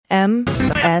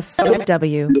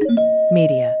MSW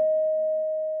Media.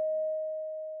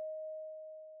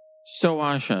 So,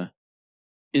 Asha,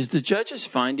 is the judge's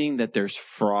finding that there's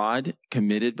fraud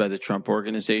committed by the Trump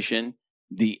Organization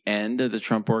the end of the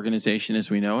Trump Organization as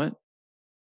we know it?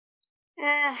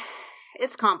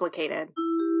 It's complicated.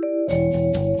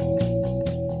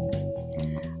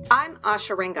 I'm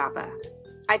Asha Rangappa.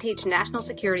 I teach national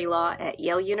security law at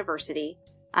Yale University.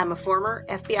 I'm a former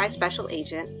FBI special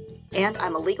agent, and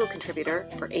I'm a legal contributor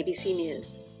for ABC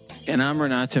News. And I'm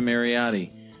Renato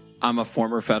Mariotti. I'm a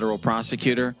former federal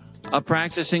prosecutor, a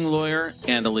practicing lawyer,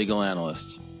 and a legal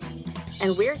analyst.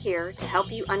 And we're here to help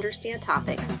you understand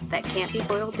topics that can't be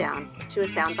boiled down to a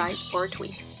soundbite or a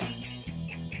tweet.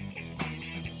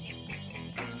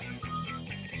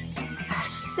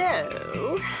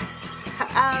 So,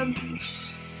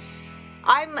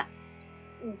 I'm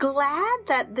glad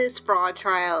that this fraud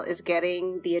trial is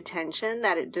getting the attention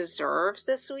that it deserves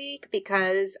this week,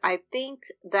 because I think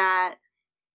that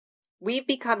we've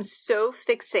become so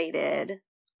fixated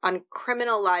on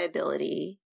criminal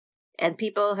liability, and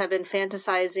people have been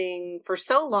fantasizing for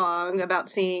so long about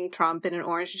seeing Trump in an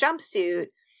orange jumpsuit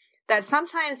that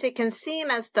sometimes it can seem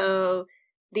as though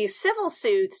these civil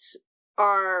suits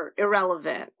are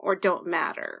irrelevant or don't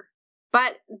matter.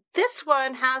 But this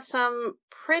one has some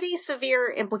pretty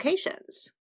severe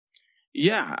implications.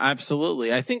 Yeah,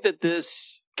 absolutely. I think that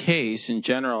this case in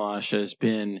general, Asha, has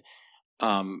been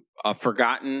a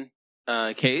forgotten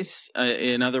case.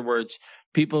 In other words,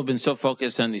 people have been so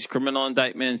focused on these criminal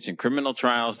indictments and criminal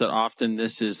trials that often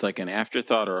this is like an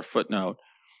afterthought or a footnote.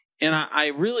 And I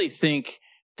really think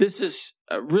this is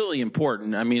really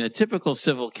important. I mean, a typical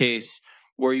civil case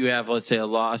where you have, let's say, a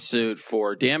lawsuit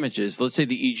for damages, let's say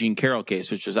the E. Jean Carroll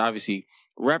case, which was obviously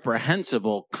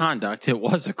reprehensible conduct. It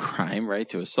was a crime, right,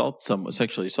 to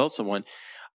sexually assault someone.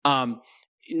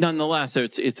 Nonetheless,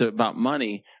 it's about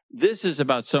money. This is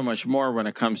about so much more when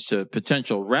it comes to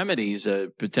potential remedies,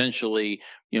 potentially,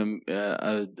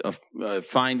 a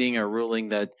finding or ruling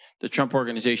that the Trump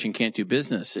Organization can't do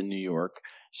business in New York.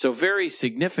 So very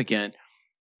significant.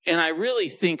 And I really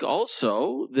think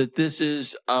also that this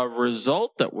is a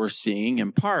result that we're seeing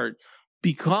in part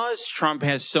because Trump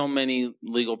has so many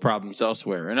legal problems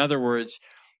elsewhere. In other words,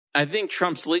 I think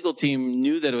Trump's legal team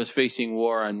knew that it was facing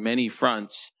war on many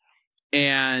fronts.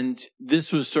 And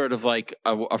this was sort of like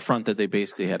a front that they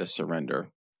basically had to surrender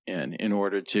in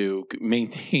order to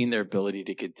maintain their ability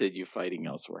to continue fighting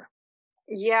elsewhere.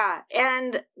 Yeah.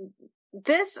 And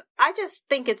I just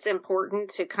think it's important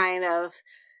to kind of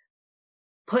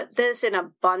put this in a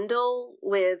bundle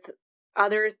with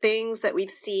other things that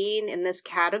we've seen in this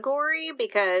category,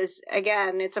 because,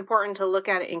 again, it's important to look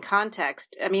at it in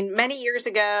context. I mean, many years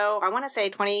ago, I want to say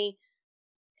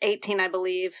 2018, I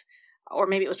believe, or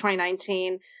maybe it was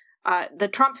 2019, the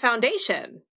Trump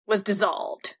Foundation was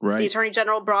dissolved. Right. The Attorney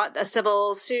General brought a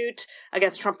civil suit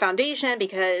against the Trump Foundation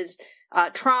because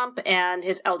Trump and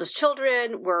his eldest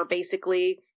children were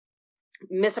basically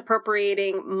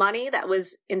misappropriating money that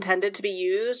was intended to be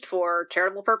used for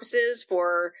charitable purposes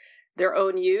for their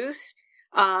own use.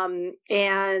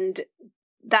 And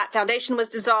that foundation was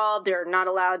dissolved. They're not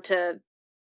allowed to,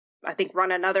 I think,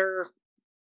 run another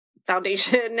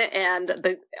foundation,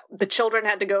 and the children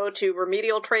had to go to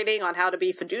remedial training on how to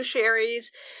be fiduciaries.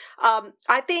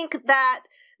 I think that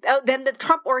then the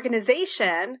Trump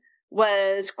Organization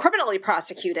was criminally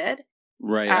prosecuted.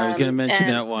 Right. I was going to mention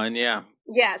that one. Yeah.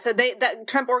 Yeah. So that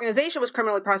Trump Organization was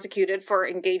criminally prosecuted for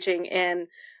engaging in,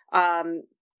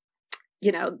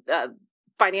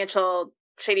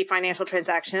 shady financial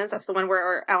transactions. That's the one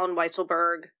where Alan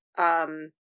Weisselberg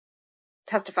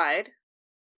testified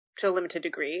to a limited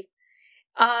degree.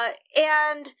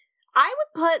 And I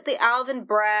would put the Alvin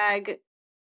Bragg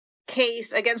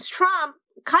case against Trump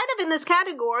kind of in this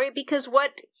category, because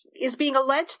what is being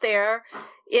alleged there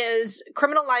is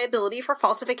criminal liability for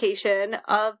falsification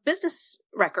of business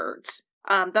records.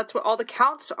 That's what all the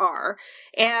counts are.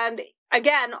 And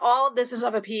again, all of this is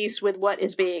of a piece with what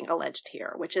is being alleged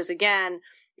here, which is, again,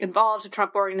 involves the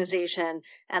Trump Organization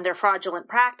and their fraudulent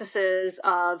practices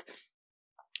of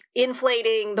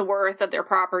inflating the worth of their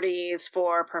properties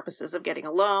for purposes of getting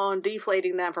a loan,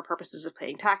 deflating them for purposes of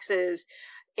paying taxes,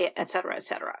 et cetera, et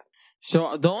cetera.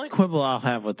 So the only quibble I'll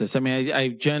have with this, I mean, I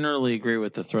generally agree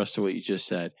with the thrust of what you just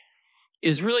said,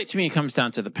 is really, to me, it comes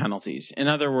down to the penalties. In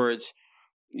other words,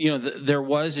 there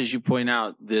was, as you point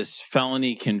out, this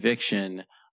felony conviction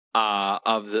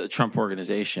of the Trump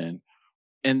Organization.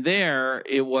 And there,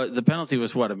 the penalty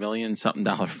was what, $1 million something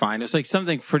fine. It was like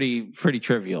something pretty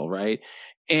trivial, right?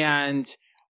 And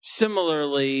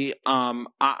similarly,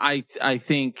 I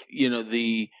think,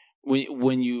 the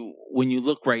when you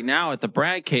look right now at the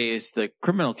Bragg case, the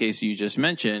criminal case you just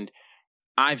mentioned,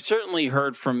 I've certainly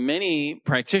heard from many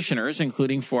practitioners,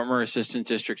 including former assistant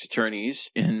district attorneys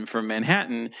from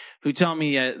Manhattan, who tell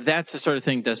me that's the sort of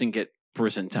thing doesn't get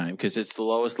prison time because it's the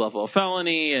lowest level of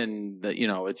felony, and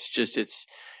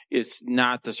it's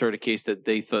not the sort of case that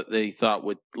they thought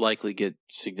would likely get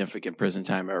significant prison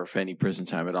time, or if any prison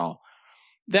time at all.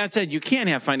 That said, you can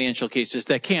have financial cases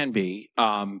that can be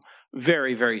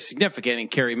very, very significant and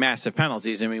carry massive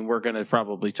penalties. I mean, we're going to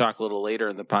probably talk a little later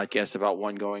in the podcast about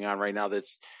one going on right now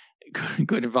that's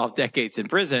could involve decades in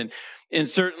prison. And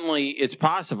certainly it's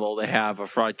possible to have a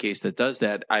fraud case that does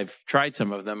that. I've tried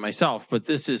some of them myself, but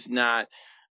this is not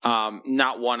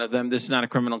one of them. This is not a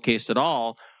criminal case at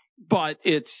all, but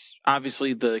it's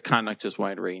obviously the conduct is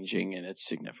wide ranging and it's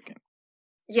significant.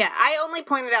 Yeah, I only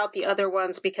pointed out the other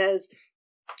ones because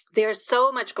there's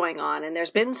so much going on, and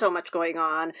there's been so much going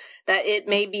on, that it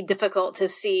may be difficult to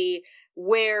see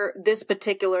where this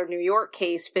particular New York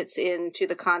case fits into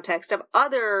the context of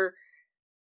other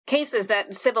cases,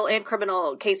 that civil and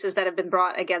criminal cases that have been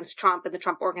brought against Trump and the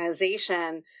Trump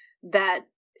organization that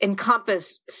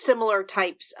encompass similar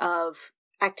types of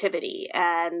activity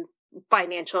and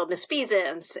financial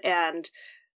misfeasance and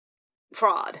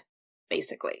fraud,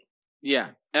 basically. Yeah,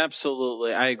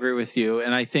 absolutely. I agree with you.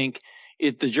 And I think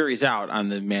the jury's out on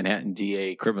the Manhattan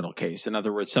DA criminal case. In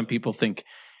other words, some people think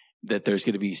that there's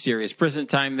going to be serious prison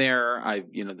time there.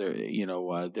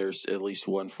 There's at least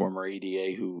one former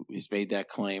ADA who has made that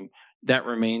claim. That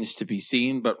remains to be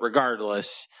seen. But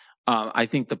regardless, I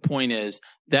think the point is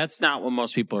that's not what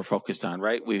most people are focused on,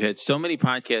 right? We've had so many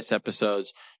podcast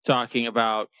episodes talking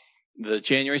about the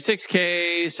January 6th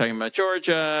case, talking about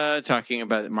Georgia, talking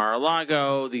about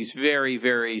Mar-a-Lago, these very,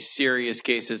 very serious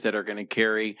cases that are going to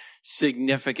carry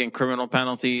significant criminal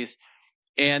penalties.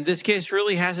 And this case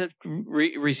really hasn't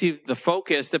received the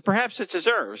focus that perhaps it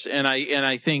deserves. And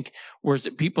I think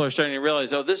people are starting to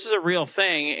realize, oh, this is a real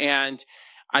thing. And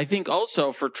I think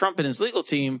also for Trump and his legal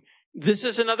team, this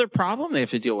is another problem they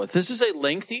have to deal with. This is a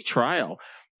lengthy trial,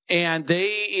 and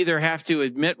they either have to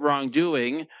admit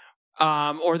wrongdoing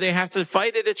or they have to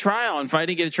fight at a trial. And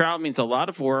fighting at a trial means a lot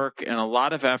of work and a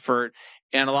lot of effort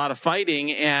and a lot of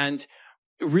fighting. And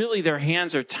really their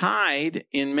hands are tied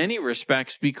in many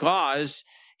respects because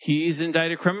he's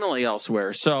indicted criminally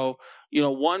elsewhere. So,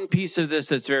 one piece of this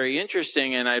that's very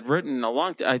interesting, and I'd written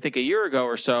I think a year ago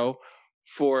or so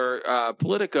for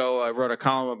Politico, I wrote a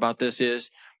column about this,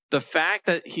 is the fact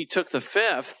that he took the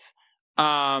fifth.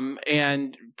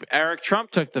 And Eric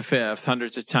Trump took the fifth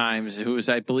hundreds of times, who was,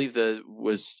 I believe,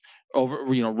 was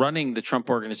running the Trump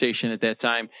organization at that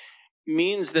time,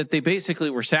 means that they basically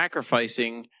were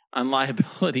sacrificing on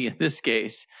liability in this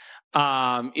case,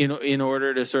 in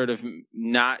order to sort of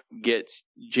not get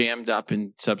jammed up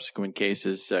in subsequent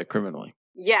cases criminally.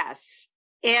 Yes.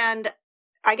 And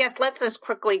I guess let's just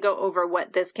quickly go over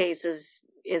what this case is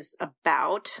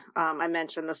about. I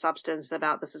mentioned the substance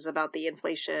about this is about the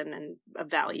inflation and of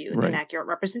value and inaccurate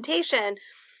representation.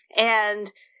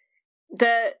 And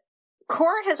the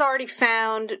court has already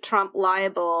found Trump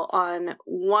liable on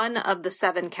one of the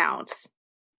 7 counts,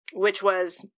 which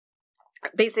was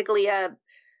basically a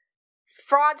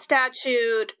fraud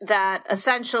statute that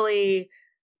essentially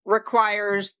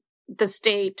requires the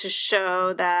state to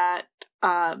show that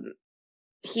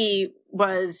he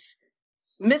was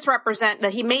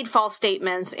that he made false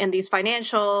statements in these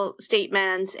financial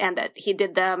statements and that he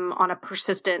did them on a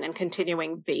persistent and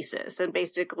continuing basis. And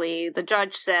basically the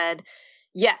judge said,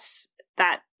 yes,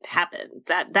 that happened.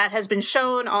 That has been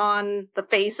shown on the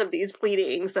face of these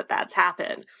pleadings that that's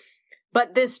happened.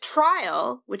 But this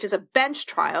trial, which is a bench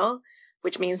trial,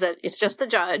 which means that it's just the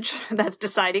judge that's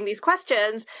deciding these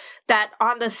questions, that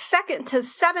on the 2nd to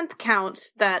 7th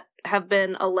counts that have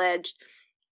been alleged,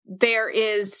 their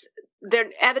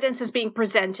evidence is being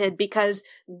presented because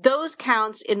those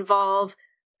counts involve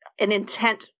an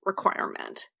intent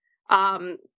requirement,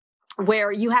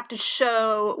 where you have to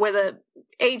show, where the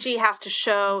AG has to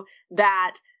show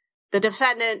that the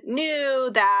defendant knew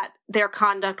that their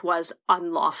conduct was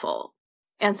unlawful.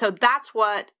 And so that's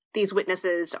what these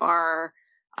witnesses are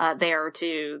there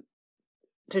to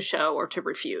show or to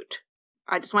refute.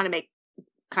 I just want to make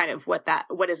kind of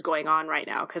what is going on right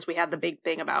now, because we had the big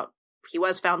thing about he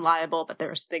was found liable, but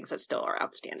there's things that still are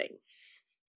outstanding.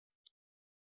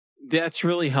 That's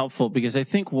really helpful, because I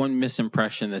think one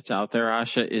misimpression that's out there,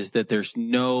 Asha, is that there's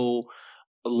no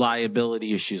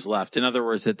liability issues left. In other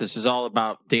words, that this is all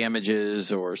about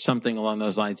damages or something along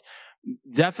those lines.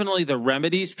 Definitely the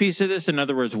remedies piece of this, in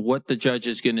other words, what the judge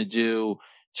is going to do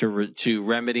to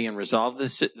remedy and resolve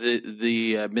this,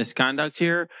 the misconduct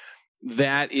here,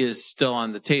 that is still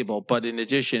on the table. But in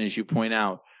addition, as you point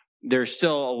out, there's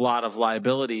still a lot of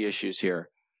liability issues here.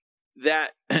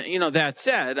 That, that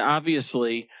said,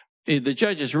 obviously, the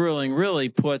judge's ruling really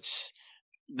puts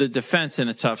the defense in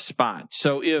a tough spot.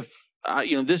 So if,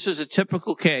 this was a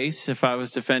typical case, if I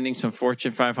was defending some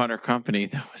Fortune 500 company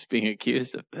that was being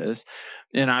accused of this,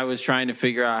 and I was trying to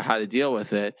figure out how to deal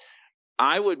with it,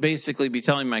 I would basically be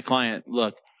telling my client,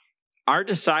 look, our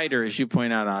decider, as you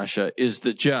point out, Asha, is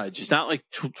the judge. It's not like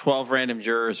 12 random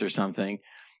jurors or something.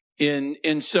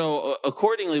 And so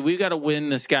accordingly, we've got to win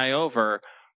this guy over.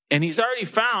 And he's already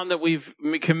found that we've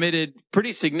committed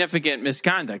pretty significant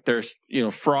misconduct. There's,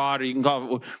 fraud, or you can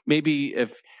call it, maybe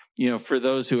if, for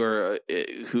those who are,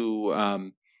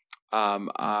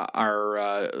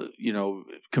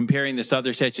 comparing this to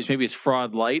other statutes, maybe it's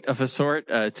fraud light of a sort,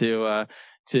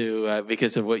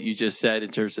 because of what you just said in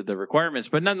terms of the requirements.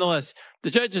 But nonetheless, the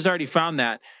judge has already found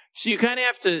that. So you kind of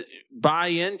have to buy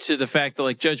into the fact that,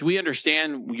 like, Judge, we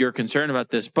understand your concern about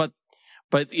this, but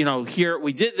here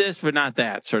we did this, but not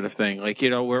that sort of thing. Like,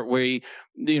 we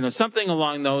something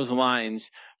along those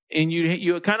lines. And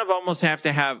you kind of almost have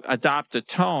to adopt a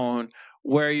tone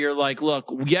where you're like, look,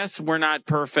 yes, we're not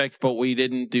perfect, but we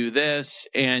didn't do this.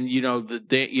 And,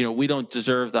 we don't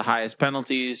deserve the highest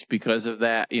penalties because of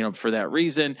that, for that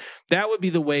reason. That would be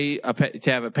the way to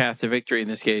have a path to victory in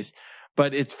this case.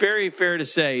 But it's very fair to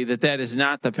say that is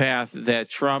not the path that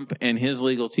Trump and his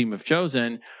legal team have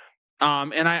chosen.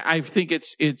 And I think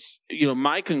it's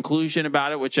my conclusion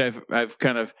about it, which I've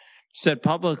kind of said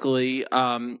publicly,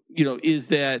 is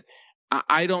that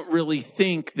I don't really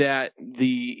think that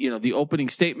the opening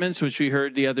statements, which we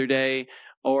heard the other day,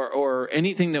 or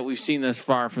anything that we've seen thus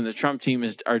far from the Trump team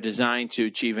are designed to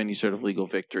achieve any sort of legal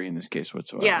victory in this case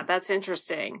whatsoever. Yeah, that's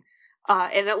interesting.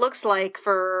 And it looks like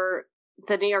for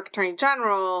the New York Attorney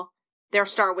General, their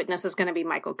star witness is going to be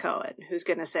Michael Cohen, who's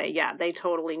going to say, yeah, they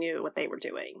totally knew what they were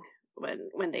doing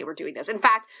when they were doing this. In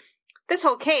fact, this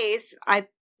whole case, I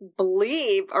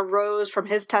believe, arose from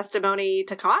his testimony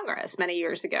to Congress many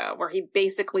years ago, where he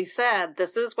basically said,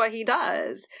 this is what he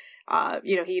does.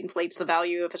 He inflates the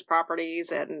value of his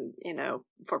properties and,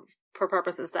 for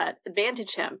purposes that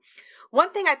advantage him.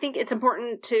 One thing I think it's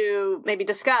important to maybe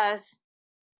discuss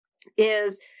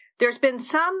is there's been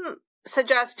some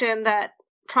suggestion that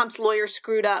Trump's lawyer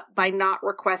screwed up by not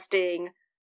requesting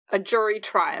a jury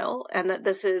trial and that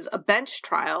this is a bench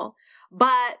trial.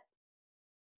 But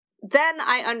then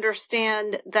I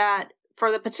understand that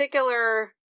for the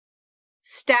particular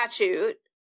statute,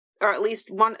 or at least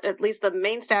the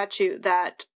main statute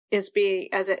that is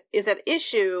at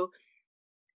issue,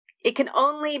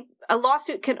 a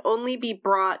lawsuit can only be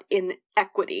brought in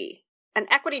equity. And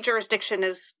equity jurisdiction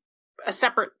is a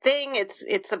separate thing.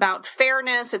 It's about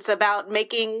fairness. It's about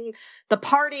making the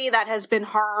party that has been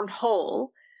harmed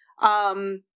whole.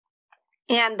 And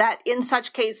that in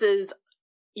such cases,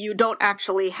 you don't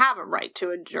actually have a right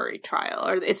to a jury trial,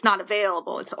 or it's not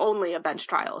available. It's only a bench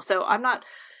trial. So I'm not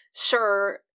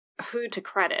sure who to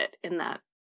credit in that.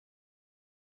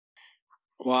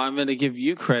 Well, I'm going to give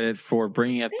you credit for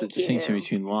bringing up the distinction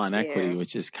between law and equity,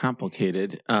 which is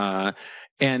complicated.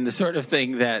 And the sort of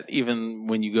thing that even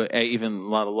a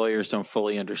lot of lawyers don't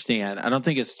fully understand. I don't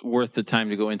think it's worth the time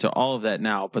to go into all of that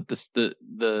now, but I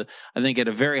think at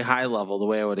a very high level, the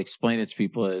way I would explain it to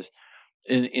people is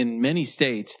in many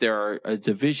states, there are a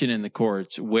division in the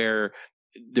courts where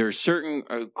there are certain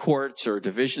courts or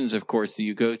divisions of courts that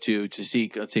you go to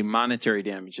seek, let's say, monetary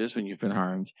damages when you've been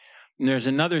harmed. And there's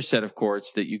another set of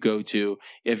courts that you go to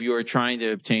if you are trying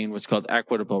to obtain what's called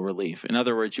equitable relief. In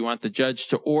other words, you want the judge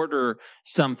to order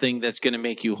something that's going to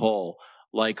make you whole.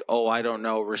 Like,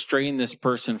 restrain this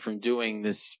person from doing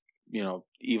this,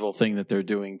 evil thing that they're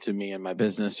doing to me and my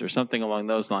business, or something along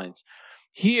those lines.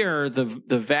 Here,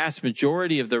 the vast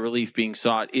majority of the relief being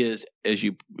sought is, as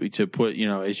you're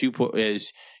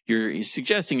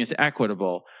suggesting, is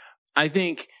equitable. I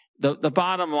think the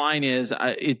bottom line is,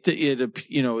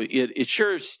 it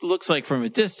sure looks like from a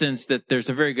distance that there's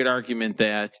a very good argument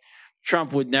that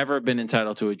Trump would never have been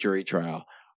entitled to a jury trial.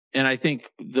 And I think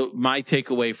my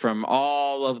takeaway from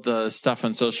all of the stuff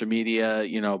on social media,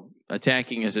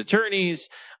 attacking his attorneys,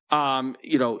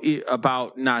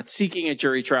 about not seeking a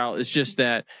jury trial is just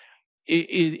that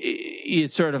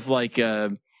it's sort of like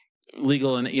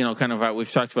legal, and kind of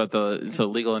we've talked about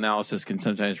legal analysis can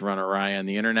sometimes run awry on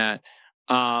the internet.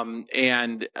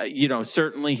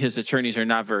 Certainly his attorneys are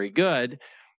not very good,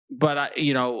 but I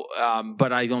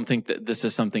don't think that this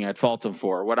is something I'd fault him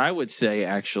for. What I would say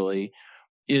actually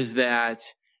is that,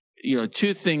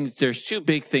 there's two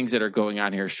big things that are going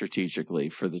on here strategically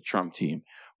for the Trump team.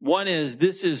 One is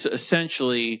this is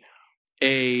essentially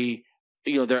a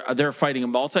they're fighting a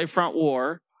multi-front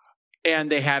war,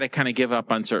 and they had to kind of give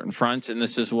up on certain fronts. And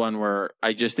this is one where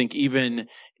I just think even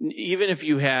if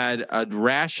you had a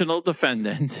rational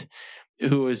defendant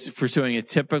who was pursuing a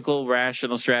typical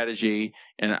rational strategy,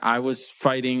 and I was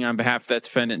fighting on behalf of that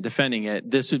defendant, defending it,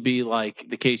 this would be like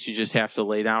the case you just have to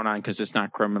lay down on because it's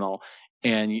not criminal.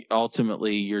 And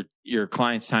ultimately, your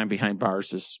client's time behind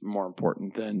bars is more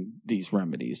important than these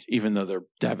remedies, even though they're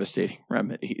devastating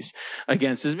remedies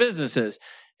against his businesses.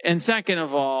 And second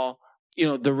of all,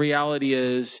 the reality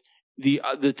is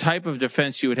the type of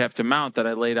defense you would have to mount that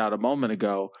I laid out a moment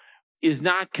ago is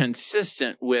not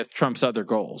consistent with Trump's other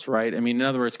goals, right? I mean, in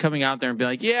other words, coming out there and be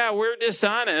like, yeah, we're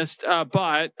dishonest,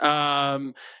 but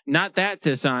not that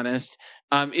dishonest,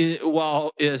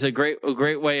 is a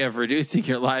great way of reducing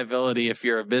your liability if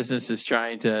you're a business is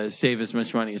trying to save as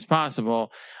much money as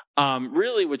possible.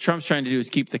 Really, what Trump's trying to do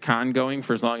is keep the con going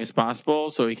for as long as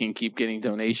possible so he can keep getting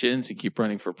donations and keep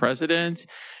running for president.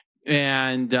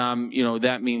 And,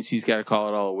 that means he's got to call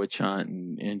it all a witch hunt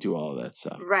and do all of that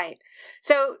stuff. Right.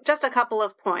 So just a couple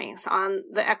of points on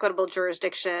the equitable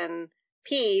jurisdiction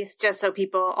piece, just so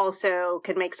people also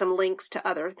can make some links to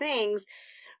other things.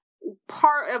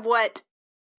 Part of what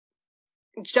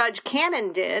Judge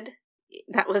Cannon did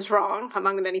that was wrong,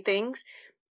 among the many things,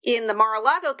 in the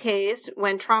Mar-a-Lago case,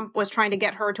 when Trump was trying to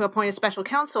get her to appoint a special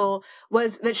counsel,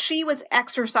 was that she was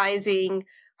exercising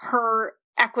her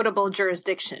equitable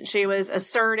jurisdiction. She was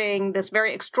asserting this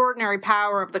very extraordinary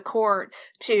power of the court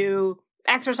to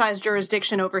exercise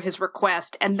jurisdiction over his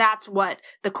request. And that's what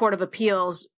the Court of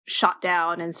Appeals shot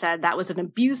down and said that was an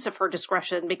abuse of her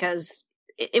discretion because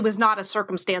it was not a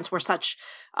circumstance where such,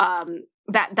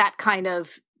 that kind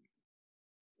of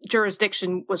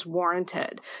jurisdiction was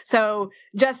warranted. So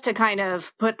just to kind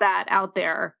of put that out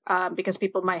there, because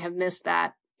people might have missed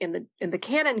that in the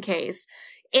Cannon case.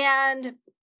 And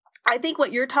I think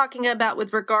what you're talking about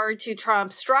with regard to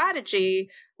Trump's strategy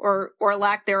or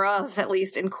lack thereof, at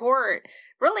least in court,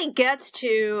 really gets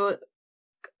to,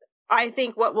 I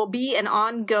think, what will be an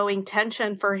ongoing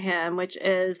tension for him, which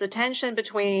is the tension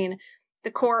between the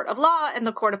court of law and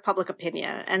the court of public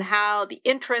opinion, and how the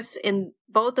interests in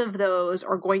both of those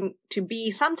are going to be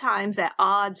sometimes at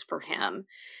odds for him.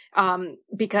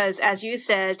 Because, as you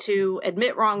said, to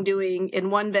admit wrongdoing in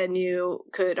one venue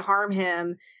could harm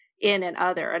him in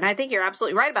another. And I think you're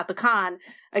absolutely right about the con.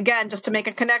 Again, just to make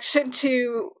a connection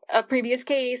to a previous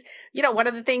case, one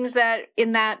of the things that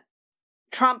in that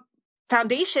Trump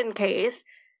Foundation case,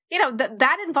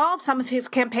 that involved some of his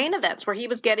campaign events where he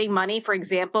was getting money, for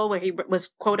example, where he was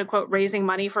quote unquote raising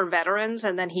money for veterans.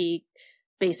 And then he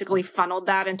basically funneled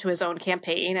that into his own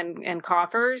campaign and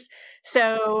coffers.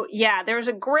 So yeah, there's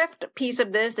a grift piece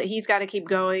of this that he's got to keep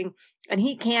going, and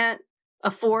he can't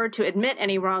afford to admit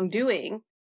any wrongdoing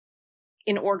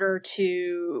in order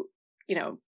to,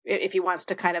 if he wants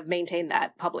to kind of maintain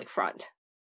that public front.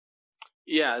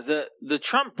 Yeah, the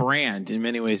Trump brand in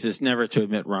many ways is never to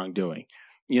admit wrongdoing.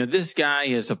 This guy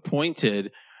has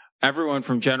appointed everyone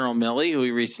from General Milley, who he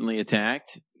recently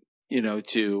attacked, to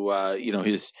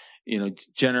his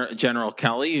General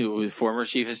Kelly, who was former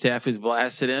chief of staff, who's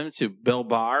blasted him, to Bill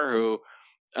Barr,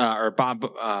 Bill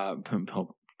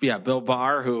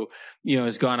Barr, who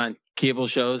has gone on cable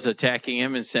shows attacking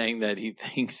him and saying that he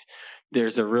thinks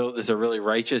there's a really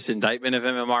righteous indictment of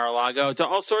him in Mar-a-Lago, to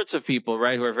all sorts of people,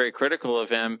 right, who are very critical of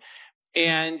him.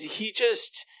 And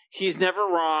he's never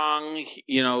wrong.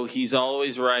 He's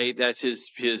always right. That's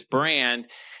his brand.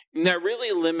 And that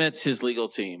really limits his legal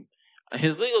team.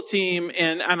 His legal team,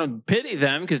 and I don't pity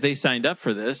them because they signed up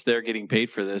for this. They're getting paid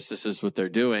for this. This is what they're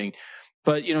doing.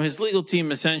 But, his legal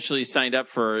team essentially signed up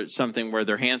for something where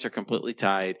their hands are completely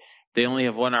tied. They only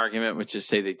have one argument, which is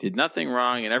say they did nothing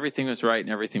wrong and everything was right and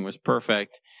everything was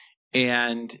perfect.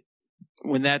 And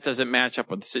when that doesn't match up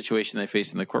with the situation they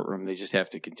face in the courtroom, they just have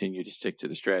to continue to stick to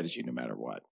the strategy no matter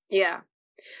what. Yeah.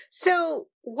 So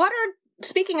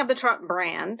speaking of the Trump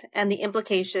brand and the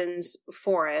implications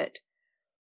for it,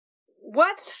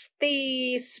 what's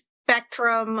the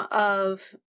spectrum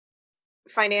of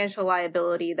financial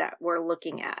liability that we're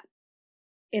looking at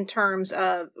in terms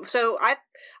of, so I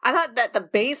thought that the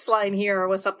baseline here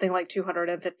was something like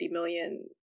 $250 million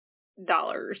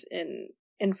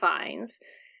in fines.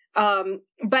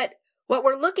 But what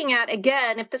we're looking at,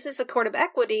 again, if this is a court of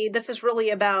equity, this is really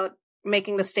about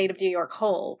making the state of New York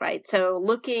whole, right? So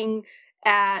looking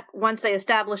at, once they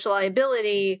establish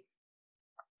liability,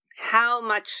 how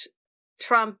much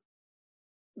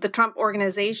the Trump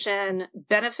organization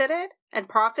benefited and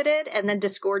profited, and then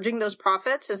disgorging those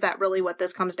profits. Is that really what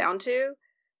this comes down to?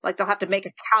 Like, they'll have to make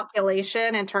a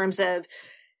calculation in terms of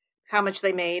how much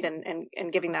they made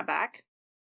and giving that back?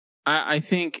 I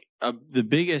think the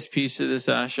biggest piece of this,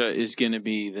 Asha, is going to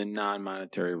be the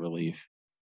non-monetary relief.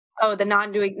 Oh, the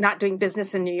not doing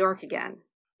business in New York again.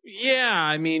 Yeah,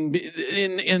 I mean,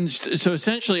 so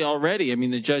essentially already, I mean,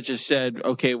 the judge has said,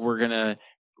 okay, we're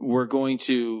going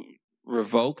to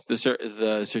revoke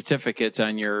the certificates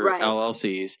on your Right.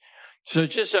 LLCs. So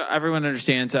just so everyone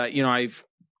understands that,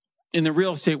 in the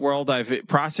real estate world, I've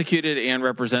prosecuted and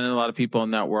represented a lot of people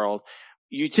in that world.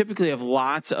 You typically have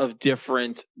lots of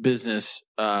different business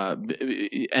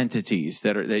entities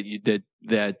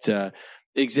that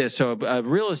exist. So a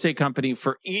real estate company,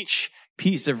 for each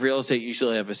piece of real estate,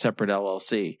 usually have a separate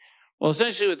LLC. Well,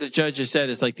 essentially what the judge has said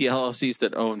is like the LLCs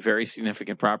that own very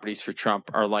significant properties for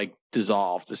Trump are like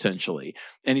dissolved essentially.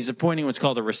 And he's appointing what's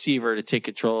called a receiver to take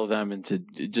control of them and to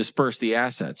disperse the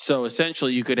assets. So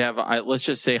essentially you could have, let's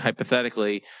just say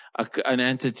hypothetically, an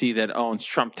entity that owns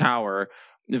Trump Tower.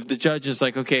 If the judge is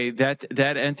like, okay, that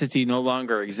entity no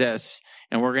longer exists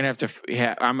and we're going to have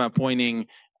to, I'm appointing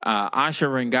Asha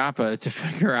Rangappa to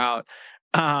figure out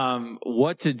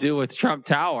what to do with Trump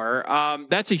Tower.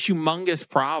 That's a humongous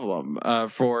problem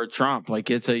for Trump.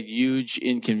 Like it's a huge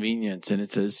inconvenience and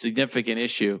it's a significant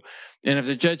issue. And if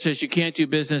the judge says you can't do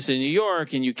business in New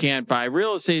York and you can't buy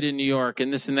real estate in New York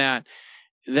and this and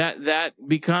that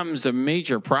becomes a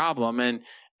major problem. And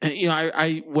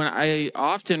when I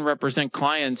often represent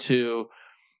clients who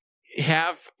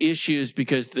have issues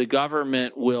because the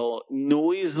government will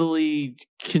noisily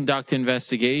conduct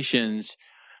investigations,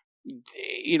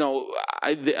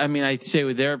 I mean, I'd say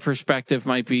with their perspective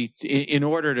might be in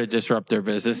order to disrupt their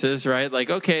businesses, right? Like,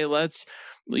 okay, let's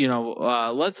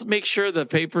make sure the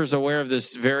paper's aware of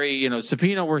this very,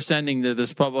 subpoena we're sending to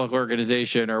this public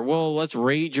organization, or let's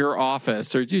raid your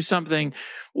office or do something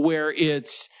where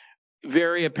it's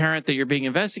very apparent that you're being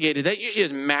investigated. That usually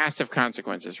has massive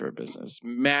consequences for a business,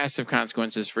 massive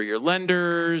consequences for your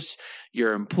lenders,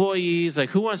 your employees.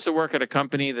 Like, who wants to work at a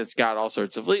company that's got all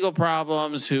sorts of legal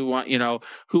problems? Who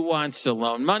wants to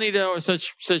loan money to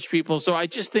such people? So I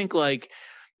just think like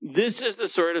this is the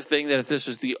sort of thing that if this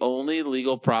was the only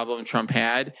legal problem Trump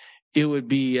had, it would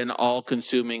be an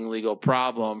all-consuming legal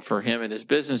problem for him and his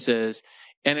businesses.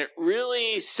 And it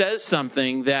really says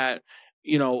something that,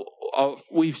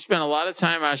 we've spent a lot of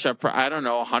time, Asha, I don't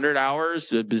know, 100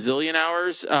 hours, a bazillion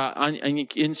hours,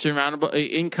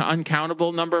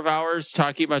 uncountable number of hours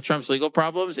talking about Trump's legal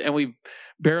problems, and we've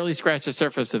barely scratched the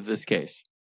surface of this case.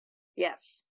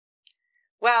 Yes.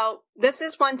 Well, this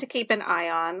is one to keep an eye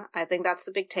on. I think that's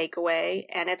the big takeaway.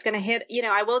 And it's going to hit,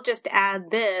 I will just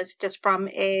add this just from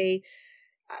I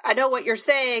know what you're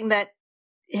saying, that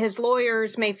his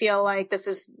lawyers may feel like this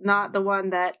is not the one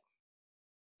that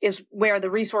is where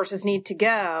the resources need to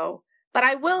go. But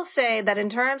I will say that in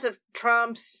terms of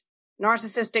Trump's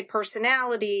narcissistic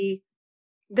personality,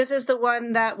 this is the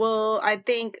one that will, I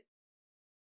think,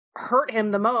 hurt him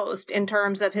the most in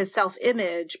terms of his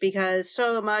self-image, because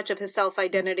so much of his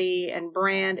self-identity and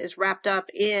brand is wrapped up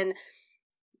in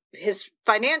his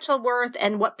financial worth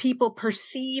and what people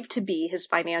perceive to be his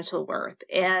financial worth.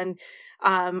 And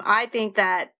I think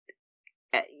that,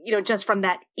 just from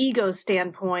that ego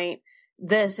standpoint,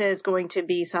 this is going to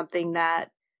be something that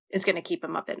is going to keep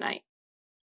him up at night.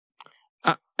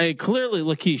 Clearly,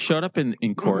 look, he showed up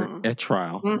in court at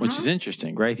trial, which is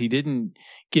interesting, right? He didn't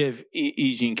give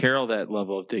E. Jean Carroll that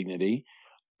level of dignity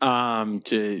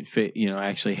to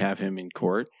actually have him in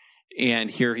court.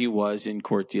 And here he was in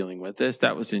court dealing with this.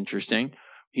 That was interesting.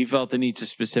 He felt the need to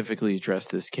specifically address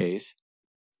this case.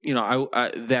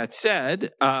 That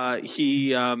said,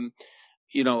 he,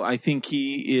 I think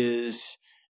he is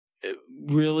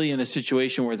really in a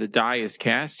situation where the die is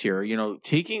cast here.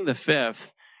 Taking the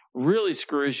fifth really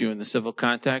screws you in the civil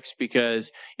context, because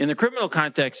in the criminal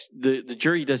context, the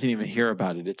jury doesn't even hear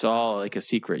about it. It's all like a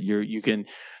secret. You can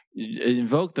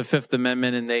invoke the Fifth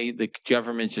Amendment and the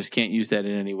government just can't use that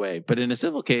in any way. But in a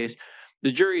civil case,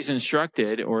 the jury's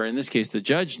instructed, or in this case, the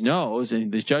judge knows,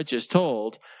 and the judge is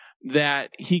told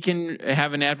that he can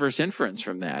have an adverse inference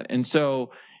from that. And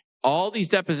so all these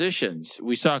depositions,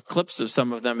 we saw clips of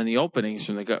some of them in the openings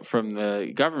from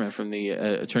the government, from the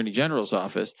Attorney General's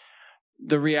office.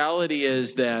 The reality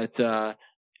is that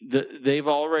they've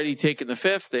already taken the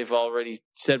fifth. They've already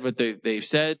said what they've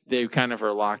said. They kind of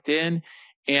are locked in.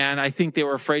 And I think they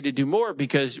were afraid to do more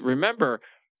because, remember,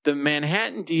 the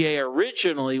Manhattan DA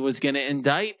originally was going to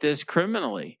indict this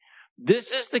criminally.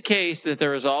 This is the case that there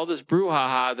was all this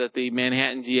brouhaha that the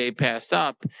Manhattan DA passed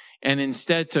up and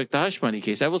instead took the hush money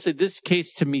case. I will say this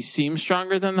case to me seems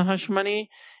stronger than the hush money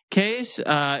case.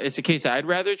 It's a case I'd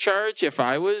rather charge if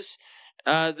I was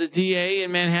the DA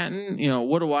in Manhattan,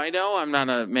 what do I know? I'm not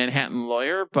a Manhattan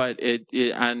lawyer, but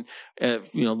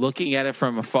looking at it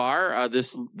from afar,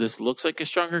 this looks like a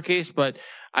stronger case. But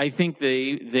I think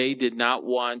they did not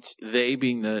want, they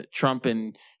being the Trump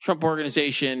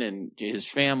organization and his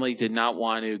family, did not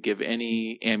want to give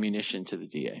any ammunition to the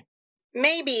DA.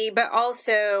 Maybe, but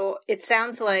also it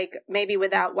sounds like maybe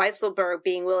without Weisselberg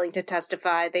being willing to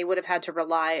testify, they would have had to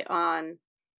rely on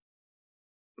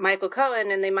Michael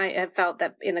Cohen, and they might have felt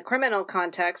that in the criminal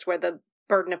context where the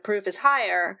burden of proof is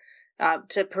higher,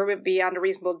 to prove it beyond a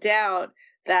reasonable doubt,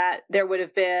 that there would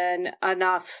have been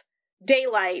enough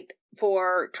daylight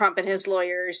for Trump and his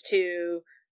lawyers to,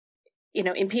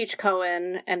 impeach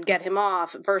Cohen and get him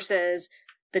off versus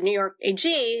the New York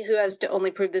AG, who has to only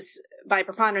prove this by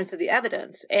preponderance of the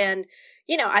evidence. And,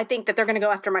 I think that they're going to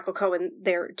go after Michael Cohen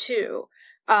there too.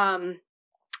 I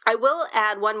will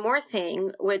add one more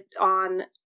thing on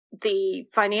the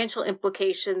financial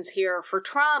implications here for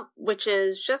Trump, which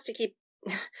is just to keep,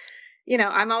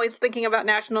 I'm always thinking about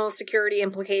national security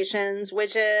implications,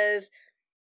 which is,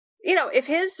 if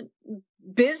his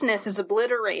business is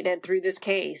obliterated through this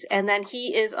case and then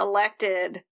he is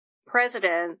elected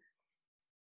president,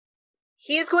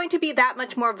 he is going to be that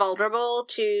much more vulnerable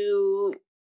to,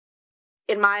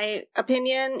 in my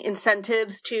opinion,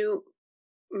 incentives to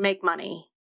make money.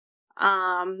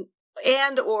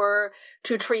 And or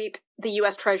to treat the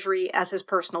U.S. Treasury as his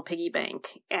personal piggy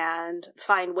bank and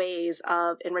find ways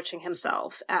of enriching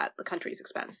himself at the country's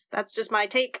expense. That's just my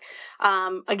take.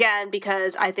 Again,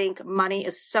 because I think money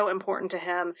is so important to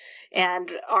him,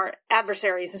 and our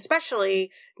adversaries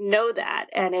especially know that.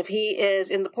 And if he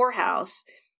is in the poorhouse,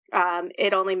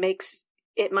 it only makes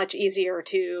it much easier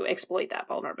to exploit that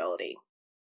vulnerability.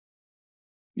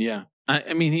 Yeah.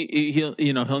 I mean,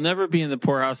 he'll never be in the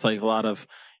poorhouse like a lot of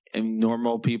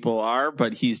normal people are,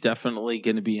 but he's definitely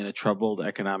going to be in a troubled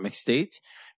economic state,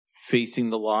 facing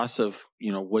the loss of,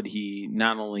 what he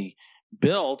not only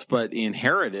built, but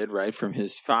inherited, right, from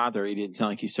his father. He didn't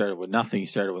sound like he started with nothing. He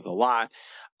started with a lot.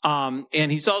 And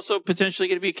he's also potentially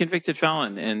going to be a convicted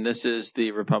felon. And this is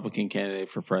the Republican candidate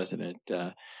for president.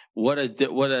 What a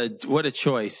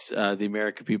choice the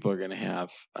American people are going to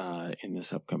have in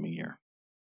this upcoming year.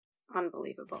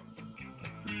 Unbelievable.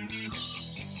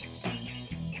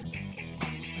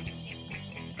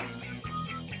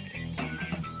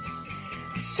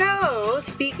 So,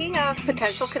 speaking of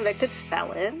potential convicted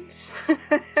felons,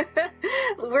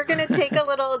 we're going to take a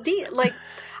little,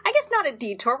 I guess not a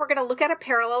detour. We're going to look at a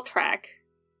parallel track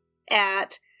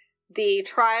at the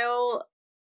trial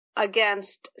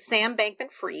against Sam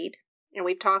Bankman-Fried. And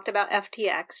we've talked about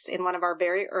FTX in one of our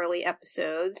very early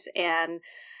episodes. And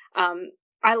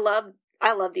I love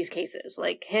these cases,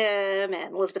 like him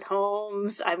and Elizabeth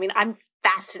Holmes. I mean, I'm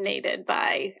fascinated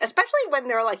by, especially when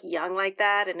they're like young like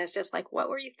that, and it's just like, what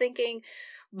were you thinking?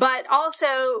 But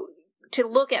also to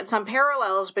look at some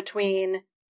parallels between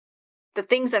the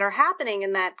things that are happening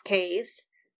in that case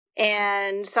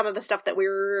and some of the stuff that we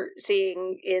were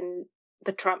seeing in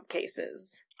the Trump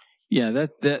cases. Yeah,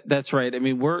 that's right. I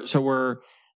mean, we're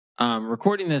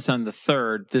recording this on the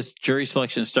 3rd. This jury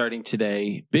selection is starting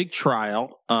today. Big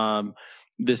trial.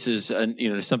 This is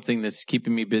something that's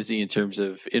keeping me busy in terms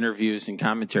of interviews and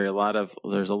commentary.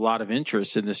 There's a lot of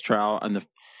interest in this trial in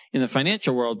the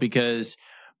financial world because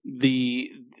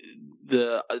the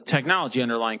technology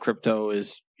underlying crypto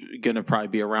is going to probably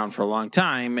be around for a long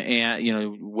time,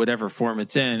 and whatever form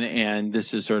it's in. And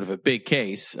this is sort of a big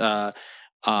case.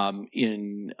 Early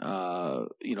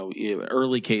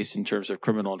case in terms of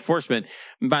criminal enforcement.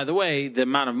 And by the way, the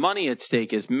amount of money at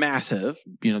stake is massive.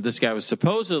 This guy was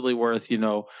supposedly worth,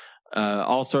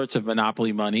 all sorts of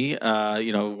monopoly money.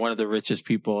 One of the richest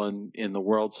people in the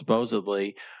world,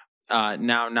 supposedly.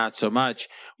 Now, not so much.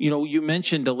 You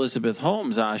mentioned Elizabeth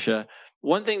Holmes, Asha.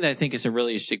 One thing that I think is a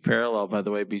really interesting parallel, by the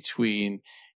way, between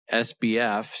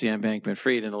SBF, Sam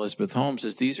Bankman-Fried, and Elizabeth Holmes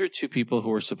is these are two people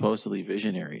who were supposedly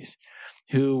visionaries,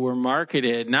 who were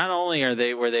marketed. Not only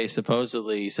were they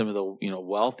supposedly some of the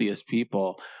wealthiest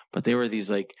people, but they were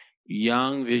these like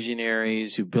young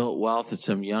visionaries who built wealth at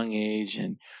some young age,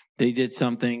 and they did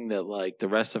something that like the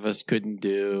rest of us couldn't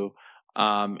do.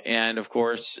 And of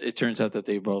course, it turns out that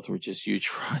they both were just huge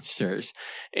fraudsters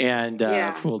and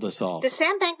fooled us all. Did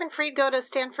Sam Bankman-Fried go to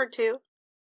Stanford too?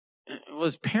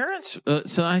 Was parents?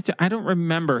 So I don't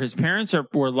remember. His parents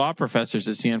were law professors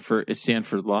at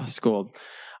Stanford Law School.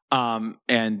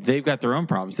 And they've got their own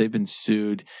problems. They've been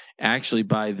sued actually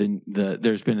by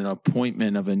there's been an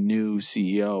appointment of a new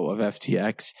CEO of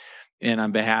FTX. And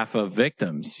on behalf of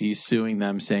victims, he's suing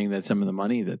them, saying that some of the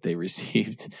money that they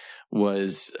received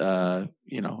was,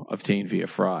 obtained via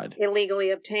fraud.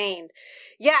 Illegally obtained.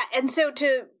 Yeah. And so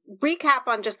to recap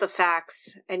on just the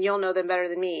facts, and you'll know them better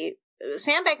than me,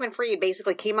 Sam Bankman-Fried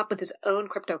basically came up with his own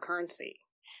cryptocurrency.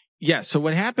 Yeah. So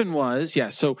what happened was,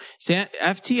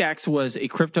 FTX was a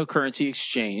cryptocurrency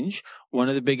exchange, one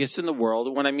of the biggest in the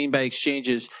world. What I mean by exchange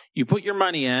is you put your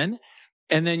money in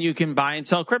and then you can buy and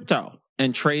sell crypto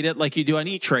and trade it like you do on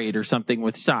E-Trade or something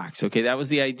with stocks. Okay. That was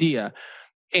the idea.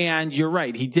 And you're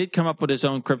right. He did come up with his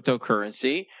own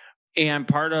cryptocurrency. And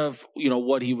part of,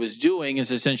 what he was doing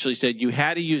is essentially said you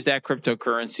had to use that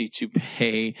cryptocurrency to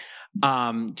pay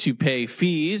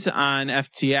fees on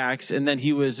FTX. And then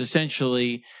he was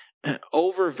essentially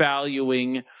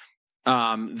overvaluing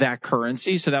that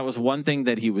currency. So that was one thing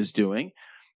that he was doing.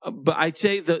 But I'd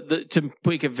say to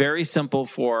make it very simple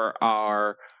for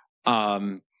our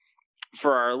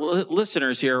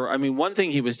listeners here, I mean, one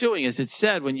thing he was doing is it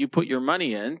said when you put your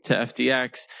money in to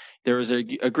FTX, there was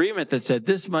an agreement that said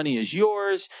this money is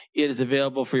yours. It is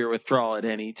available for your withdrawal at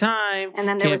any time. And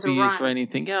then there was a can't be used for run.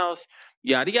 anything else.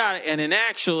 Yada, yada. And then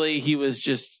actually he was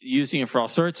just using it for all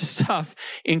sorts of stuff,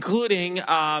 including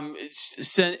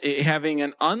having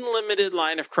an unlimited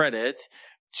line of credit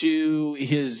to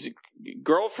his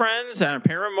girlfriend's and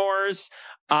paramour's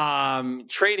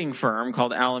trading firm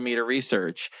called Alameda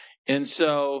Research. And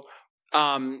so,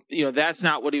 that's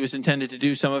not what he was intended to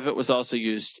do. Some of it was also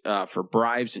used for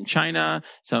bribes in China.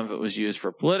 Some of it was used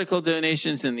for political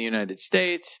donations in the United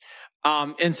States.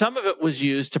 And some of it was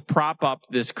used to prop up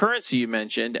this currency you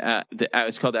mentioned.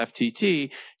 It's called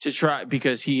FTT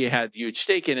because he had huge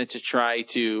stake in it to try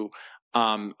to,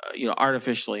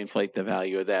 artificially inflate the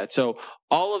value of that. So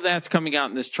all of that's coming out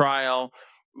in this trial.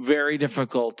 Very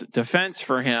difficult defense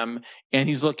for him. And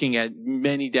he's looking at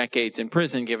many decades in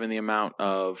prison, given the amount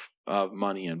of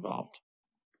money involved.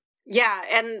 Yeah.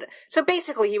 And so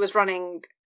basically he was running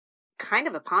kind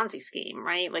of a Ponzi scheme,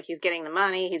 right? Like he's getting the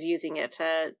money, he's using it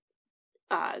to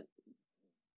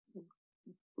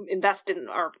invest in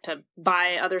or to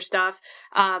buy other stuff.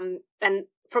 And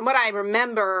from what I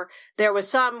remember, there was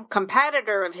some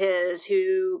competitor of his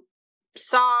who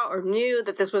saw or knew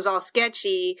that this was all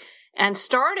sketchy and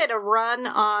started a run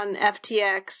on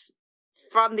FTX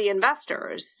from the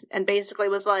investors and basically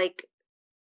was like,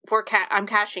 I'm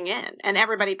cashing in. And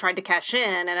everybody tried to cash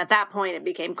in. And at that point, it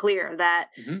became clear that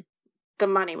the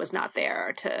money was not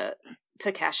there to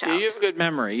cash out. Yeah, you have a good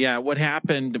memory. Yeah. What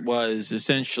happened was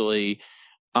essentially,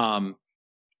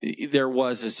 there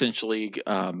was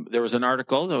an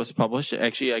article that was published.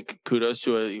 Actually, kudos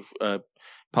to a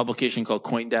publication called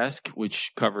CoinDesk,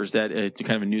 which covers that,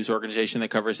 kind of a news organization that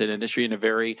covers that industry, and a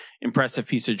very impressive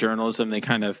piece of journalism. They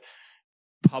kind of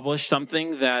published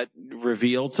something that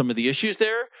revealed some of the issues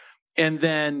there. And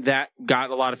then that got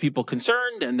a lot of people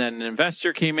concerned. And then an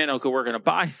investor came in, okay, we're going to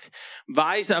buy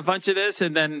a bunch of this.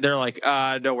 And then they're like,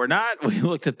 no, we're not. We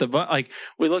looked at the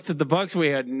books. We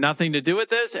had nothing to do with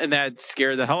this. And that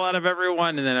scared the hell out of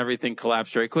everyone. And then everything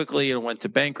collapsed very quickly and went to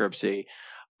bankruptcy.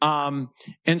 And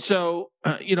so,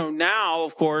 now,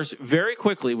 of course, very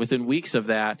quickly within weeks of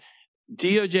that,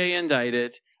 DOJ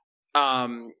indicted,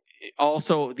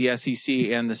 also the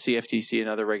SEC and the CFTC and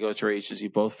other regulatory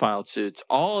agencies both filed suits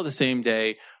all on the same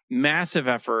day. Massive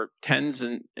effort, tens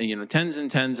and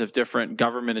tens of different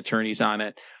government attorneys on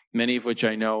it, many of which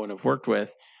I know and have worked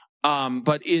with.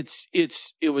 But it's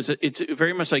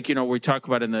very much like, we talk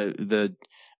about in the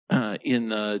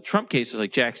Trump cases,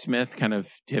 like Jack Smith kind of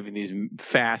having these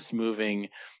fast moving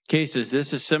cases.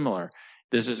 This is similar.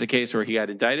 This is a case where he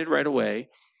got indicted right away.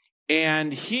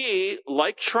 And he,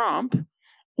 like Trump,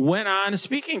 went on a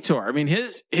speaking tour. I mean,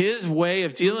 his way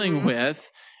of dealing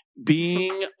with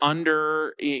being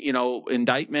under,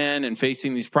 indictment and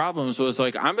facing these problems was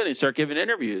like, I'm going to start giving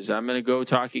interviews. I'm going to go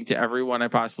talking to everyone I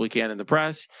possibly can in the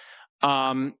press.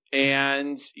 And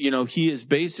he has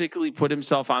basically put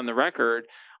himself on the record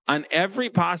on every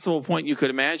possible point you could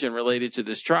imagine related to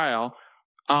this trial.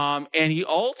 And he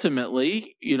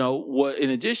ultimately, in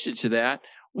addition to that,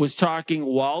 was talking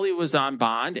while he was on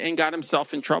bond and got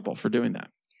himself in trouble for doing that.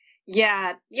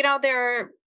 Yeah. There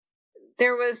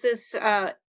was this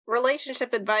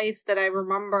relationship advice that I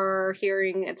remember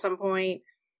hearing at some point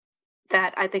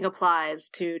that I think applies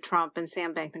to Trump and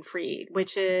Sam Bankman-Fried,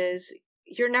 which is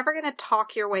you're never going to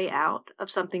talk your way out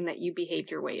of something that you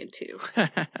behaved your way into.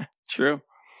 True.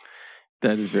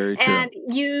 That is very true. And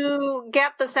you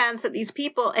get the sense that these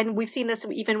people, and we've seen this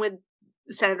even with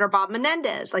Senator Bob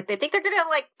Menendez, like they think they're going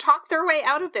to talk their way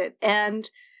out of it. And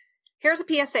here's a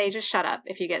PSA, just shut up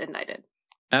if you get indicted.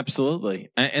 Absolutely.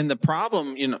 And the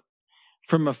problem,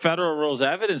 from a federal rules of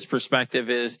evidence perspective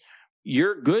is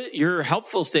your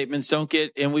helpful statements don't get,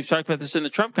 and we've talked about this in the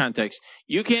Trump context,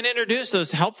 you can't introduce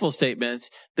those helpful statements.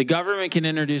 The government can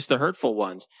introduce the hurtful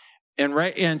ones.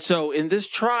 And so in this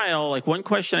trial, like one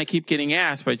question I keep getting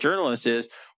asked by journalists is,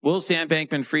 will Sam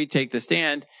Bankman-Fried take the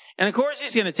stand? And of course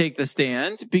he's going to take the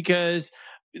stand because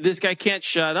this guy can't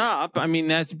shut up. I mean,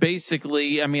 that's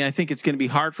basically, I think it's going to be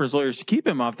hard for his lawyers to keep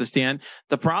him off the stand.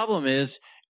 The problem is,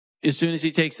 as soon as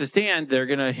he takes the stand, they're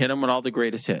going to hit him with all the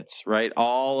greatest hits, right?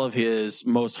 All of his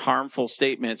most harmful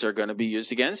statements are going to be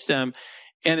used against him.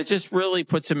 And it just really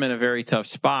puts him in a very tough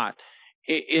spot.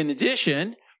 In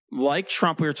addition, like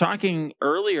Trump, we were talking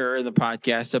earlier in the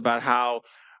podcast about how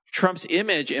Trump's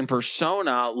image and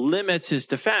persona limits his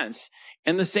defense.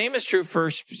 And the same is true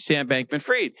for Sam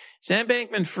Bankman-Fried. Sam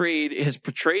Bankman-Fried has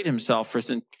portrayed himself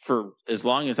for as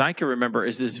long as I can remember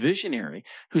as this visionary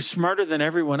who's smarter than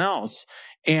everyone else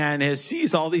and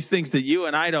sees all these things that you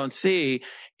and I don't see.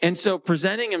 And so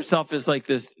presenting himself as like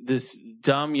this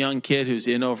dumb young kid who's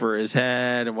in over his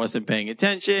head and wasn't paying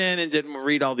attention and didn't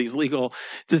read all these legal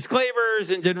disclaimers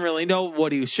and didn't really know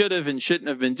what he should have and shouldn't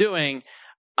have been doing.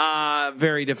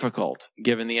 Very difficult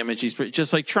given the image he's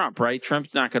just like Trump, right?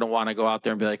 Trump's not going to want to go out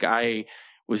there and be like, I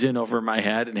was in over my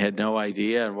head and had no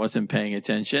idea and wasn't paying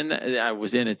attention. I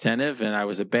was inattentive and I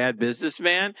was a bad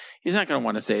businessman. He's not going to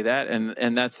want to say that.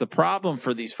 And that's the problem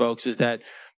for these folks is that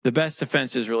the best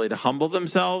defense is really to humble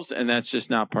themselves. And that's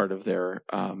just not part of their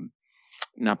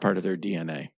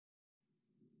DNA.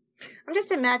 I'm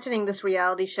just imagining this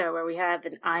reality show where we have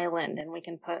an island and we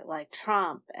can put like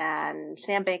Trump and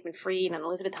Sam Bankman-Fried and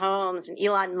Elizabeth Holmes and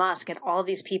Elon Musk and all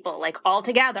these people like all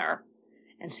together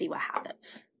and see what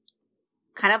happens.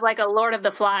 Kind of like a Lord of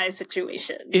the Flies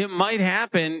situation. It might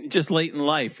happen just late in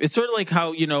life. It's sort of like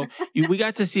how, we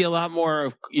got to see a lot more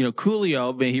of,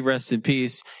 Coolio, may he rest in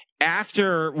peace,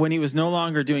 after when he was no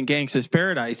longer doing Gangsta's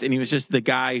Paradise and he was just the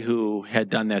guy who had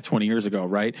done that 20 years ago,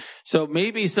 right? So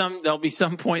maybe there'll be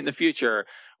some point in the future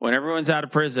when everyone's out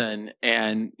of prison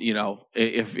and,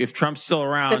 if Trump's still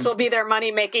around. This will be their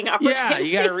money-making opportunity. Yeah,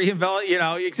 you got to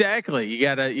reinvent, exactly. You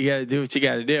got to do what you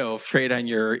got to do. Trade on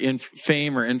your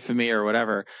fame or infamy or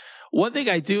whatever. One thing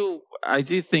I do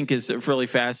think is really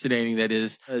fascinating that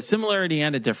is a similarity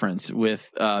and a difference with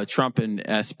Trump and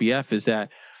SBF is that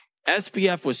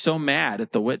SBF was so mad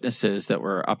at the witnesses that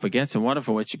were up against him, one of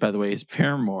which, by the way, is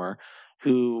Paramore,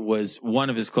 who was one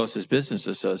of his closest business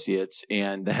associates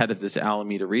and the head of this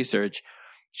Alameda research.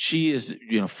 She is,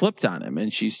 flipped on him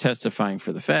and she's testifying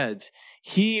for the feds.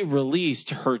 He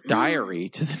released her diary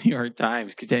to the New York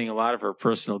Times containing a lot of her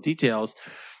personal details,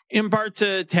 in part to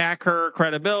attack her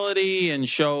credibility and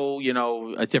show,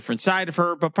 a different side of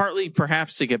her, but partly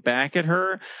perhaps to get back at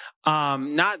her.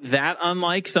 Not that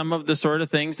unlike some of the sort of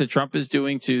things that Trump is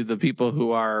doing to the people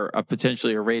who are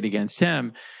potentially arrayed against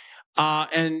him.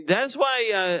 And that's why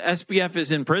SBF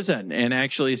is in prison and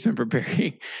actually has been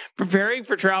preparing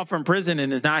for trial from prison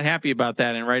and is not happy about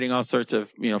that and writing all sorts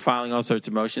of, filing all sorts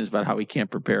of motions about how he can't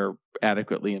prepare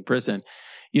adequately in prison.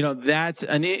 It's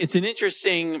an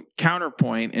interesting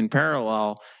counterpoint in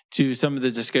parallel to some of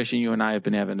the discussion you and I have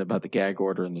been having about the gag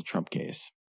order in the Trump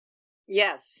case.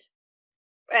 Yes.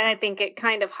 And I think it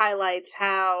kind of highlights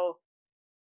how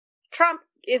Trump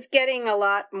is getting a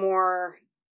lot more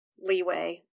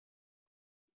leeway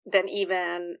than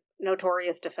even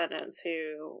notorious defendants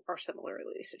who are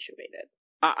similarly situated.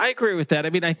 I agree with that.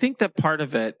 I think that part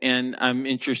of it, and I'd be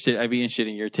interested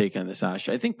in your take on this,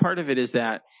 Asha. I think part of it is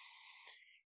that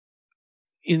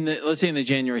let's say in the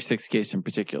January 6th case in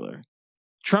particular,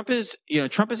 Trump is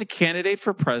a candidate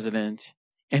for president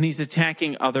and he's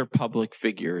attacking other public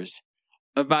figures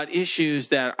about issues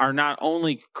that are not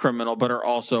only criminal, but are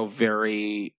also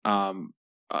very,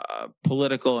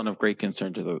 political and of great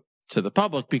concern to the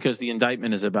public because the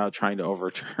indictment is about trying to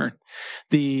overturn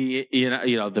the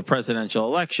presidential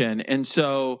election. And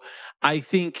so I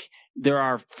think there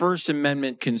are First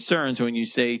Amendment concerns when you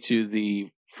say to the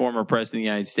former president of the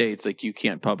United States, like you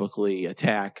can't publicly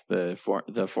attack the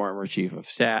former chief of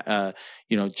staff,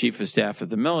 chief of staff of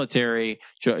the military,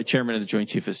 chairman of the Joint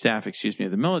Chief of Staff, of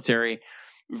the military,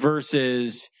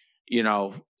 versus,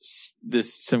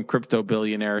 some crypto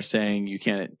billionaire saying you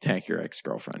can't attack your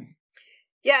ex-girlfriend.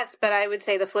 Yes, but I would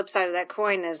say the flip side of that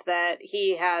coin is that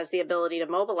he has the ability to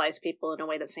mobilize people in a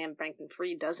way that Sam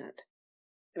Bankman-Fried doesn't.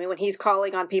 When he's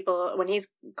calling on people, when he's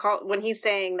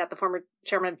saying that the former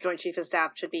chairman of Joint Chief of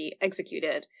Staff should be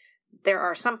executed, there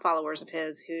are some followers of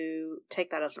his who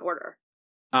take that as an order.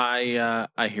 I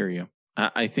hear you.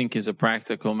 I think as a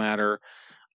practical matter,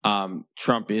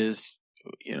 Trump is,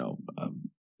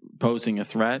 posing a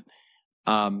threat.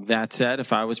 That said,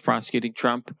 if I was prosecuting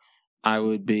Trump, I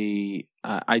would be,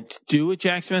 I do what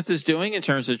Jack Smith is doing in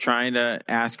terms of trying to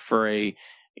ask for a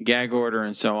gag order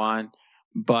and so on,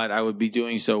 but I would be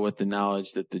doing so with the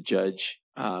knowledge that the judge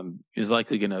is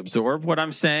likely going to absorb what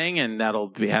I'm saying, and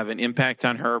that'll have an impact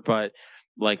on her, but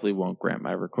likely won't grant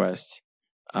my request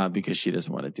because she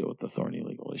doesn't want to deal with the thorny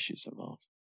legal issues involved.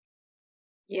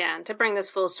 Yeah, and to bring this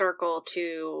full circle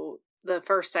to the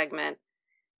first segment,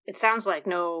 it sounds like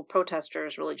no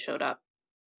protesters really showed up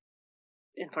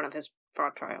in front of his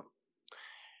fraud trial.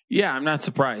 Yeah, I'm not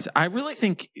surprised. I really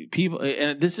think people,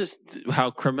 and this is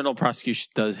how criminal prosecution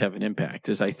does have an impact,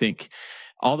 is I think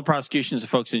all the prosecutions of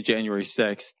folks in January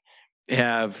 6th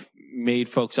have made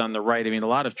folks on the right. I mean, a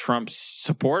lot of Trump's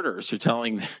supporters are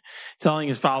telling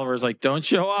his followers, like, don't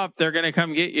show up. They're going to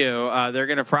come get you. They're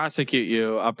going to prosecute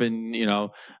you up in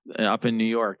New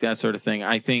York, that sort of thing.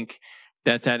 I think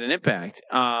that's had an impact.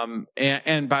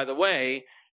 And by the way,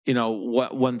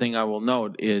 one thing I will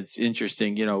note is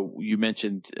interesting. You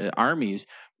mentioned armies.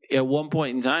 At one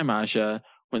point in time, Asha,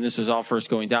 when this was all first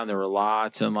going down, there were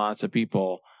lots and lots of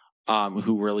people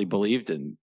who really believed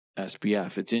in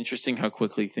SBF. It's interesting how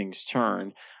quickly things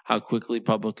turn, how quickly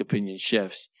public opinion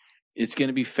shifts. It's going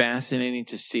to be fascinating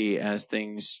to see as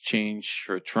things change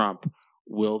for Trump.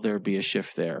 Will there be a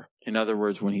shift there? In other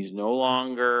words, when he's no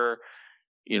longer,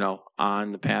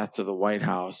 on the path to the White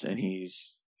House and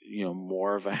he's,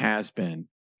 more of a has-been,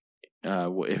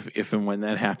 if and when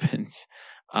that happens,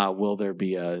 will there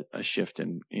be a shift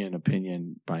in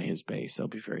opinion by his base? That'll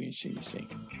be very interesting to see.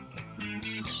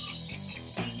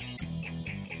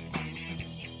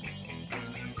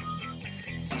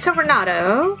 So,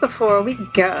 Renato, before we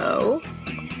go,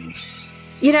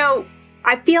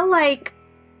 I feel like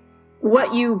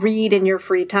what you read in your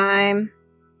free time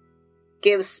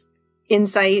gives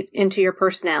insight into your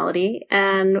personality.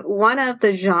 And one of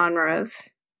the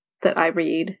genres that I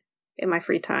read in my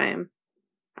free time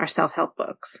are self-help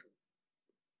books.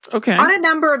 Okay. On a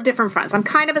number of different fronts. I'm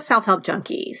kind of a self-help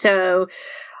junkie. So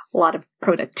a lot of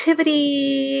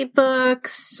productivity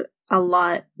books, a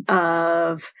lot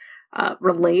of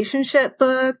relationship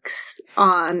books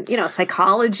on,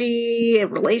 psychology,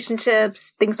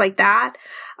 relationships, things like that.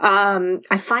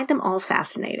 I find them all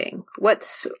fascinating.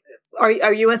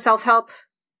 Are you a self-help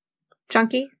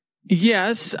junkie?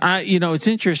 Yes. It's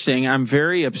interesting. I'm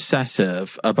very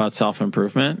obsessive about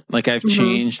self-improvement. Like I've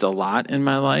changed a lot in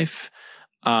my life.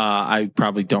 I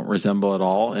probably don't resemble at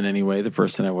all in any way the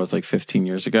person I was like 15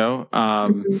 years ago.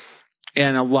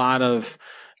 And a lot of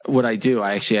what I do,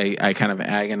 I kind of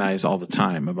agonize all the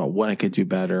time about what I could do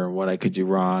better and what I could do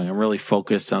wrong. I'm really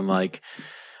focused on like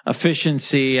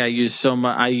efficiency. I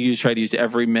try to use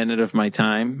every minute of my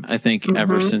time. I think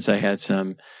ever since I had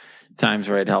some times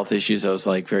where I had health issues, I was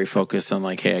like very focused on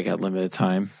like, hey, I got limited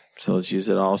time, so let's use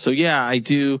it all. So yeah, I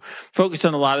do focus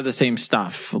on a lot of the same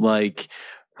stuff, like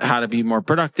how to be more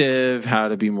productive, how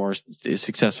to be more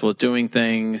successful at doing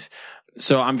things.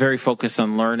 So I'm very focused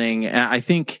on learning. And I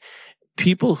think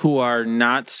people who are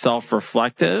not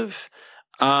self-reflective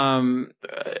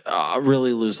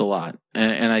really lose a lot.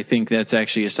 And I think that's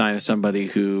actually a sign of somebody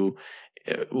who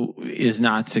is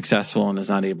not successful and is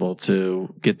not able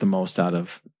to get the most out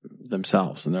of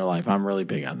themselves in their life. I'm really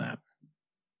big on that.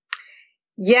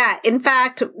 Yeah. In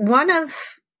fact, one of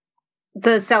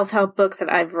the self-help books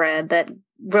that I've read that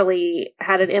really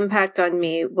had an impact on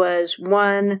me was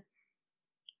one,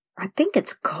 I think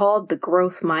it's called The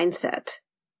Growth Mindset.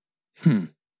 But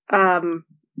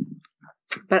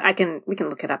we can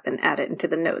look it up and add it into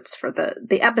the notes for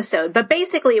the episode. But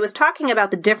basically it was talking about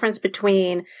the difference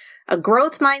between a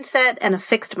growth mindset and a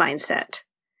fixed mindset.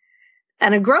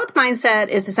 And a growth mindset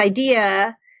is this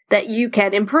idea that you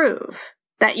can improve,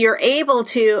 that you're able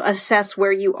to assess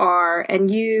where you are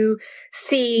and you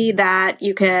see that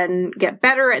you can get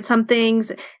better at some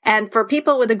things. And for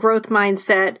people with a growth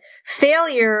mindset,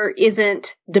 failure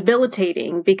isn't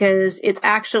debilitating because it's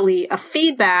actually a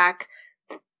feedback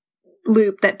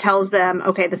loop that tells them,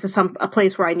 okay, this is a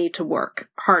place where I need to work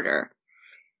harder.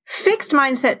 Fixed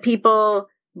mindset people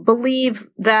believe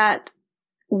that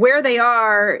where they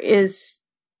are is,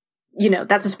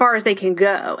 that's as far as they can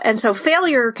go. And so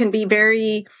failure can be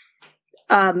very,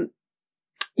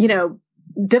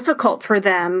 difficult for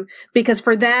them because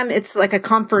for them, it's like a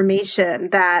confirmation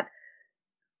that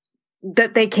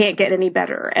they can't get any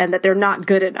better and that they're not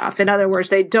good enough. In other words,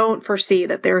 they don't foresee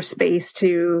that there's space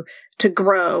to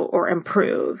grow or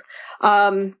improve.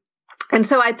 And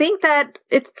so I think that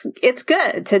it's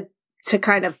good to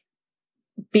kind of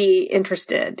be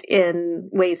interested in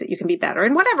ways that you can be better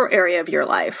in whatever area of your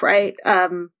life, right?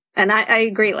 And I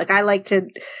agree. Like I like to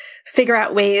figure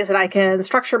out ways that I can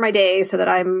structure my day so that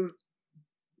I'm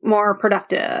more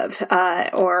productive,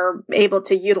 or able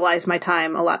to utilize my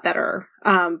time a lot better.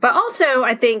 But also,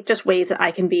 I think just ways that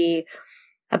I can be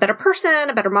a better person,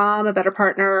 a better mom, a better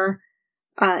partner,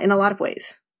 in a lot of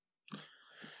ways.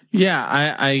 Yeah,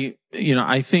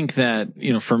 I think that,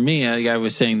 for me, I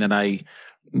was saying that I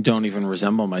don't even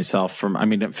resemble myself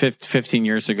 15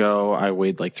 years ago, I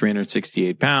weighed like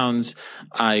 368 pounds.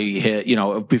 I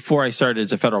hit, before I started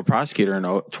as a federal prosecutor in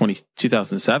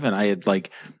 2007, I had like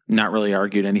not really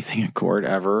argued anything in court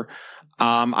ever.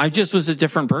 I just was a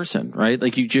different person, right?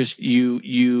 Like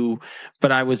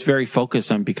but I was very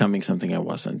focused on becoming something I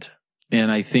wasn't.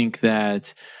 And I think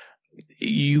that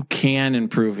you can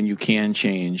improve and you can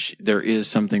change. There is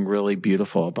something really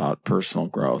beautiful about personal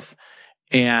growth.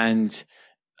 And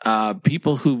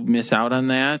people who miss out on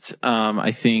that,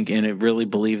 I think, and it really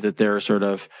believe that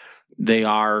they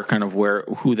are kind of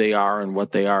who they are and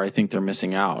what they are, I think they're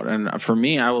missing out. And for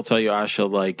me, I will tell you,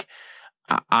 Asha, like,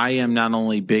 I am not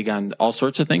only big on all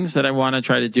sorts of things that I want to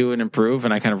try to do and improve,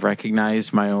 and I kind of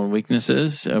recognize my own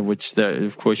weaknesses, of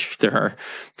course there are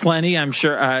plenty. I'm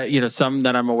sure, some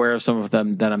that I'm aware of, some of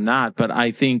them that I'm not. But I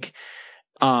think,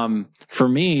 for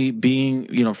me,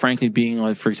 frankly, being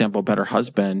like, for example, a better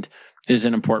husband is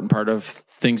an important part of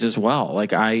things as well.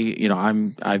 Like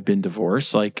I've been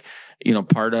divorced. Like,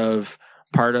 part of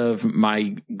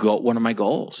my goal, one of my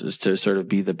goals is to sort of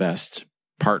be the best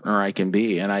partner I can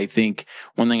be. And I think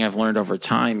one thing I've learned over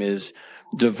time is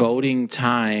devoting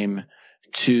time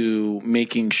to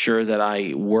making sure that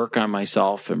I work on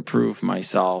myself, improve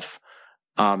myself.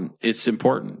 It's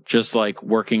important. Just like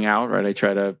working out, right? I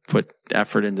try to put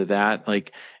effort into that,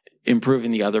 like improving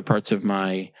the other parts of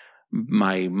my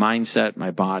mindset,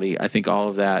 my body. I think all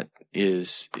of that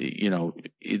is,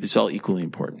 it's all equally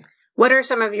important. What are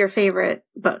some of your favorite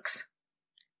books?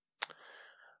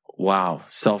 Wow.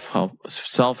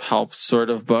 Self-help sort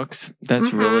of books.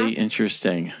 That's really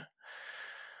interesting.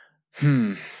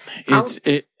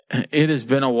 It has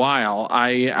been a while.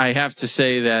 I have to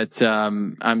say that,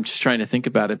 I'm just trying to think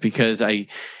about it because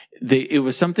it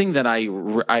was something that I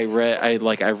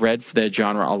read for that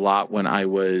genre a lot when I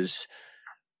was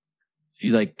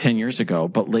like 10 years ago,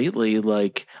 but lately,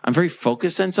 like, I'm very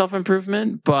focused on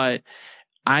self-improvement, but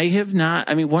I have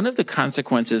not, one of the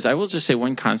consequences, I will just say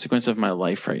one consequence of my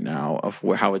life right now of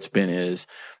how it's been is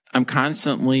I'm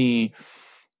constantly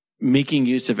making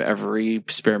use of every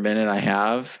spare minute I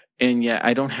have. And yet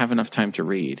I don't have enough time to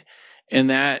read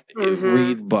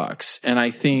read books. And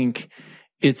I think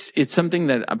it's something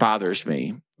that bothers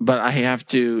me, but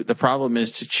the problem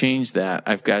is to change that.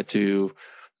 I've got to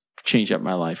change up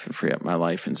my life and free up my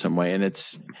life in some way. And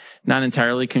it's not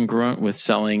entirely congruent with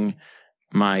selling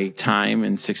my time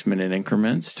in 6-minute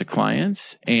increments to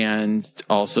clients and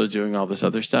also doing all this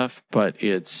other stuff. But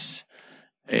it's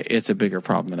a bigger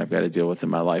problem that I've got to deal with in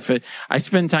my life. I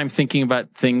spend time thinking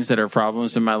about things that are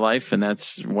problems in my life. And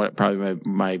that's probably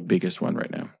my biggest one right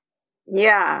now.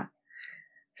 Yeah.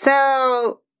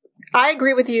 So I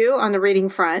agree with you on the reading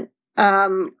front.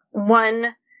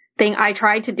 One thing I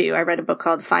tried to do, I read a book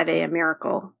called 5 a.m.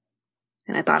 Miracle.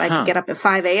 And I thought I could get up at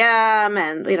 5 a.m.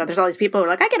 And, there's all these people who are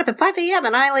like, I get up at 5 a.m.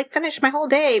 and I finish my whole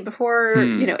day before,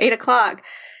 8 o'clock.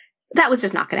 That was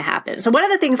just not going to happen. So one of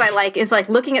the things I like is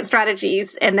looking at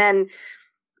strategies and then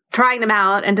trying them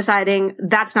out and deciding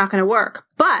that's not going to work.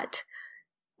 But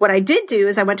what I did do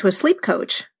is I went to a sleep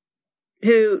coach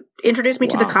who introduced me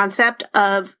to the concept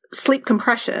of sleep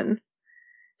compression.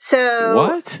 So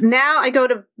what? Now I go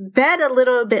to bed a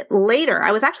little bit later.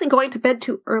 I was actually going to bed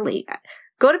too early.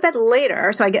 Go to bed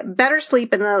later so I get better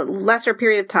sleep in a lesser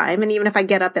period of time. And even if I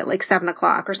get up at 7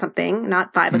 o'clock or something,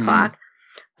 not 5 o'clock,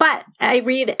 but I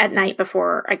read at night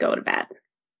before I go to bed.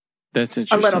 That's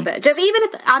interesting. A little bit. Just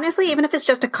even if it's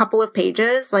just a couple of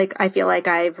pages, I feel like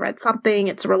I've read something,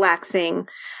 it's relaxing.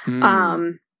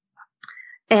 And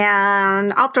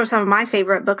I'll throw some of my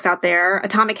favorite books out there.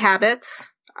 Atomic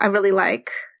Habits, I really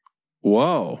like.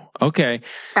 Whoa. Okay.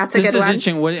 That's a good one. This is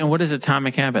interesting. What is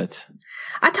Atomic Habits?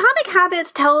 Atomic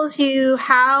Habits tells you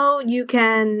how you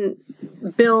can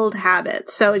build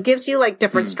habits. So it gives you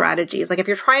different strategies. If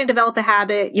you're trying to develop a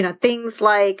habit, things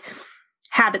like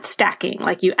habit stacking,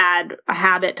 you add a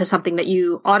habit to something that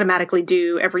you automatically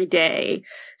do every day.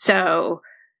 So,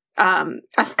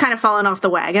 I've kind of fallen off the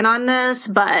wagon on this,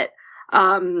 but,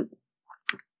 a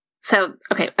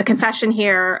confession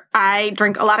here. I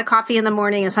drink a lot of coffee in the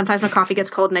morning and sometimes my coffee gets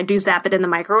cold and I do zap it in the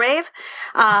microwave,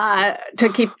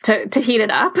 to heat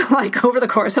it up, over the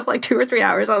course of 2 or 3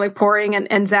 hours. I'm pouring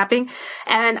and zapping.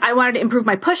 And I wanted to improve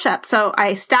my push-up. So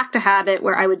I stacked a habit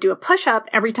where I would do a push-up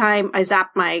every time I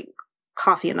zapped my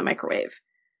coffee in the microwave.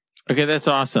 Okay, that's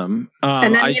awesome.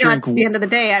 And then, I at the end of the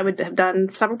day, I would have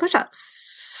done several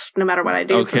push-ups, no matter what I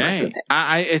do. For the rest of the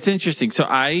day. It's interesting. So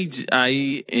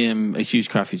I am a huge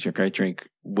coffee drinker. I drink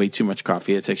way too much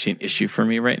coffee. It's actually an issue for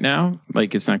me right now.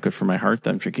 Like, it's not good for my heart that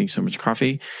I'm drinking so much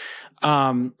coffee.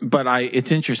 But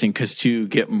it's interesting because to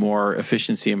get more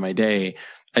efficiency in my day,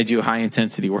 I do high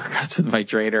intensity workouts with my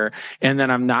trainer, and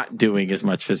then I'm not doing as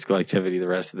much physical activity the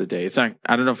rest of the day. It's not,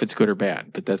 I don't know if it's good or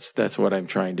bad, but that's what I'm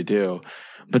trying to do.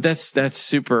 But that's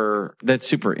super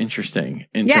interesting.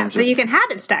 So you can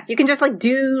habit stack. You can just like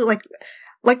do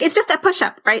like it's just a push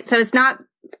up, right? So it's not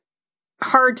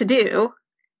hard to do.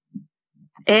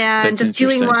 And just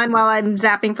doing one while I'm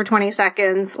zapping for 20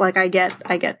 seconds, like I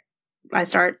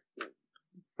start,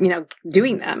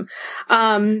 doing them.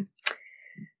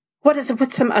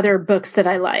 What's some other books that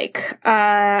I like?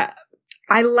 I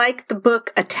like the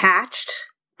book Attached.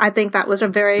 I think that was a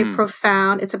very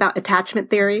profound, it's about attachment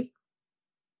theory.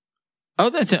 Oh,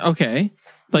 that's it. Okay.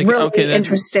 Like, really okay,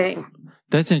 interesting.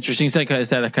 That's interesting. It's like, is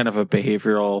that a kind of a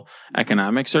behavioral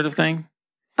economics sort of thing?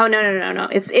 Oh, no.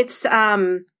 It's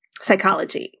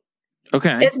psychology.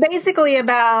 Okay. It's basically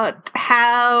about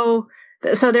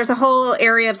so there's a whole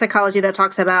area of psychology that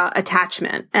talks about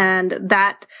attachment, and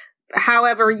that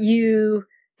however the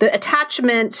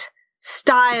attachment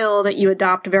style that you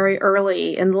adopt very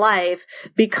early in life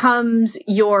becomes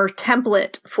your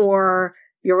template for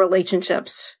your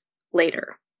relationships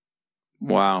later.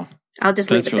 Wow. I'll just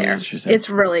leave it there.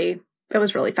 It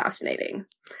was really fascinating.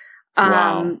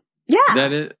 Wow.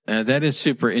 Yeah. That is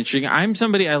super interesting.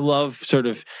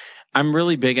 I'm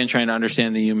really big on trying to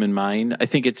understand the human mind. I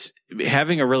think it's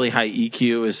having a really high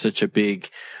EQ is such a big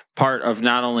part of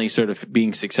not only sort of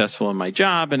being successful in my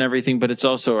job and everything, but it's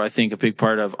also, I think, a big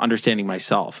part of understanding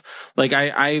myself. Like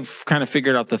I've kind of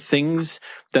figured out the things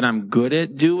that I'm good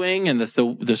at doing and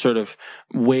the sort of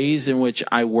ways in which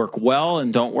I work well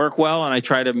and don't work well. And I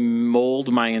try to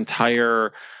mold my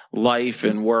entire life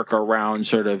and work around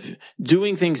sort of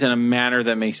doing things in a manner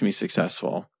that makes me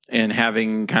successful. And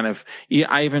having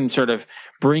I even sort of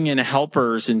bring in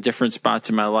helpers in different spots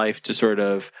in my life to sort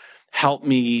of help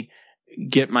me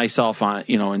get myself on,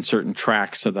 in certain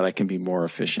tracks so that I can be more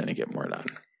efficient and get more done.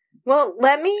 Well,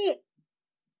 let me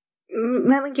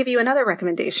give you another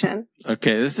recommendation.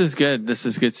 Okay, this is good. This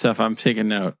is good stuff. I'm taking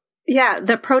note. Yeah,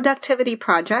 The Productivity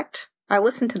Project. I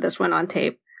listened to this one on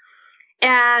tape.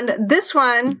 And this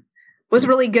one was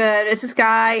really good. It's this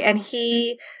guy, and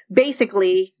he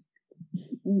basically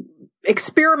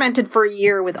experimented for a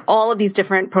year with all of these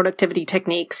different productivity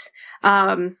techniques.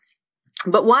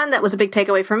 But one that was a big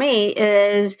takeaway for me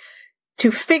is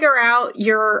to figure out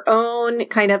your own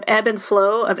kind of ebb and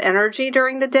flow of energy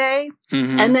during the day.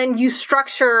 Mm-hmm. And then you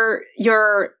structure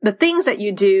the things that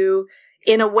you do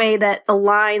in a way that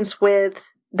aligns with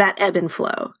that ebb and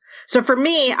flow. So for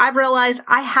me, I've realized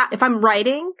if I'm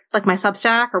writing, like my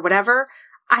Substack or whatever,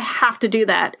 I have to do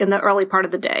that in the early part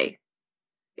of the day.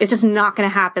 It's just not going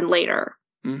to happen later.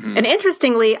 Mm-hmm. And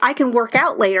interestingly, I can work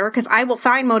out later because I will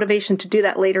find motivation to do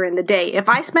that later in the day. If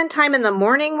I spend time in the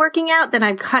morning working out, then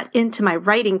I'm cut into my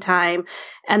writing time,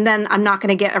 and then I'm not going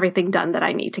to get everything done that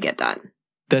I need to get done.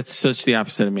 That's such the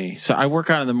opposite of me. So I work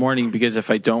out in the morning because if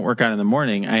I don't work out in the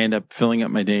morning, I end up filling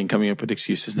up my day and coming up with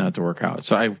excuses not to work out.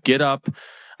 So I usually get up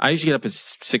at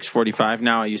 6:45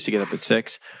 now. I used to get up at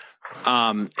 6.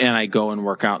 And I go and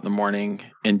work out in the morning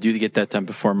and get that done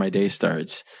before my day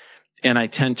starts. And I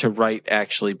tend to write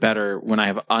actually better when I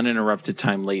have uninterrupted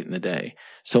time late in the day.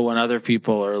 So when other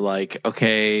people are like,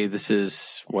 okay, this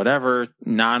is whatever,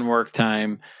 non-work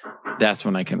time, that's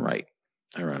when I can write.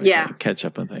 Catch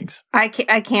up on things. I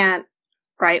can't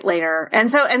write later. And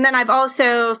then I've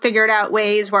also figured out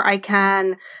ways where I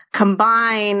can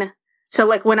combine. So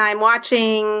like when I'm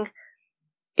watching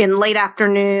in late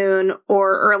afternoon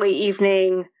or early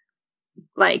evening,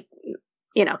 like,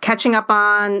 catching up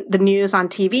on the news on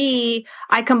TV,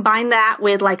 I combine that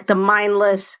with like the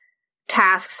mindless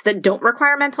tasks that don't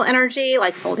require mental energy,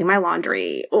 like folding my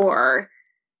laundry or,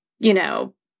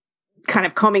 kind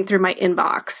of combing through my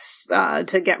inbox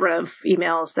to get rid of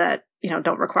emails that,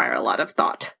 don't require a lot of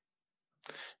thought.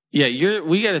 Yeah,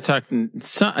 we got to talk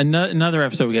another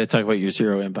episode. We got to talk about your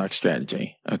zero inbox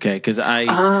strategy. Okay. Cause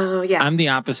I'm the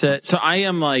opposite. So I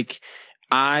am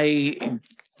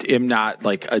not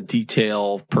like a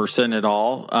detail person at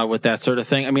all with that sort of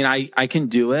thing. I mean, I can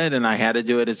do it, and I had to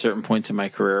do it at certain points in my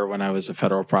career when I was a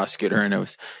federal prosecutor, and it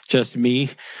was just me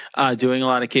doing a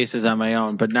lot of cases on my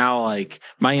own. But now, like,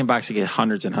 my inbox, I get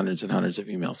hundreds and hundreds and hundreds of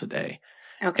emails a day.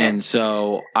 Okay. And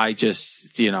so I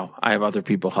just, I have other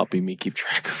people helping me keep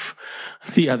track of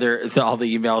all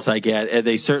the emails I get, and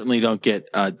they certainly don't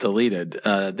get deleted.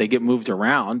 They get moved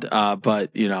around,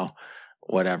 but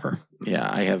whatever. Yeah,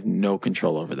 I have no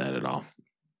control over that at all.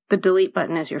 The delete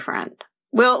button is your friend.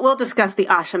 We'll discuss the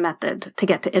Asha method to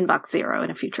get to inbox zero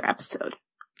in a future episode.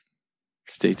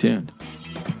 Stay tuned.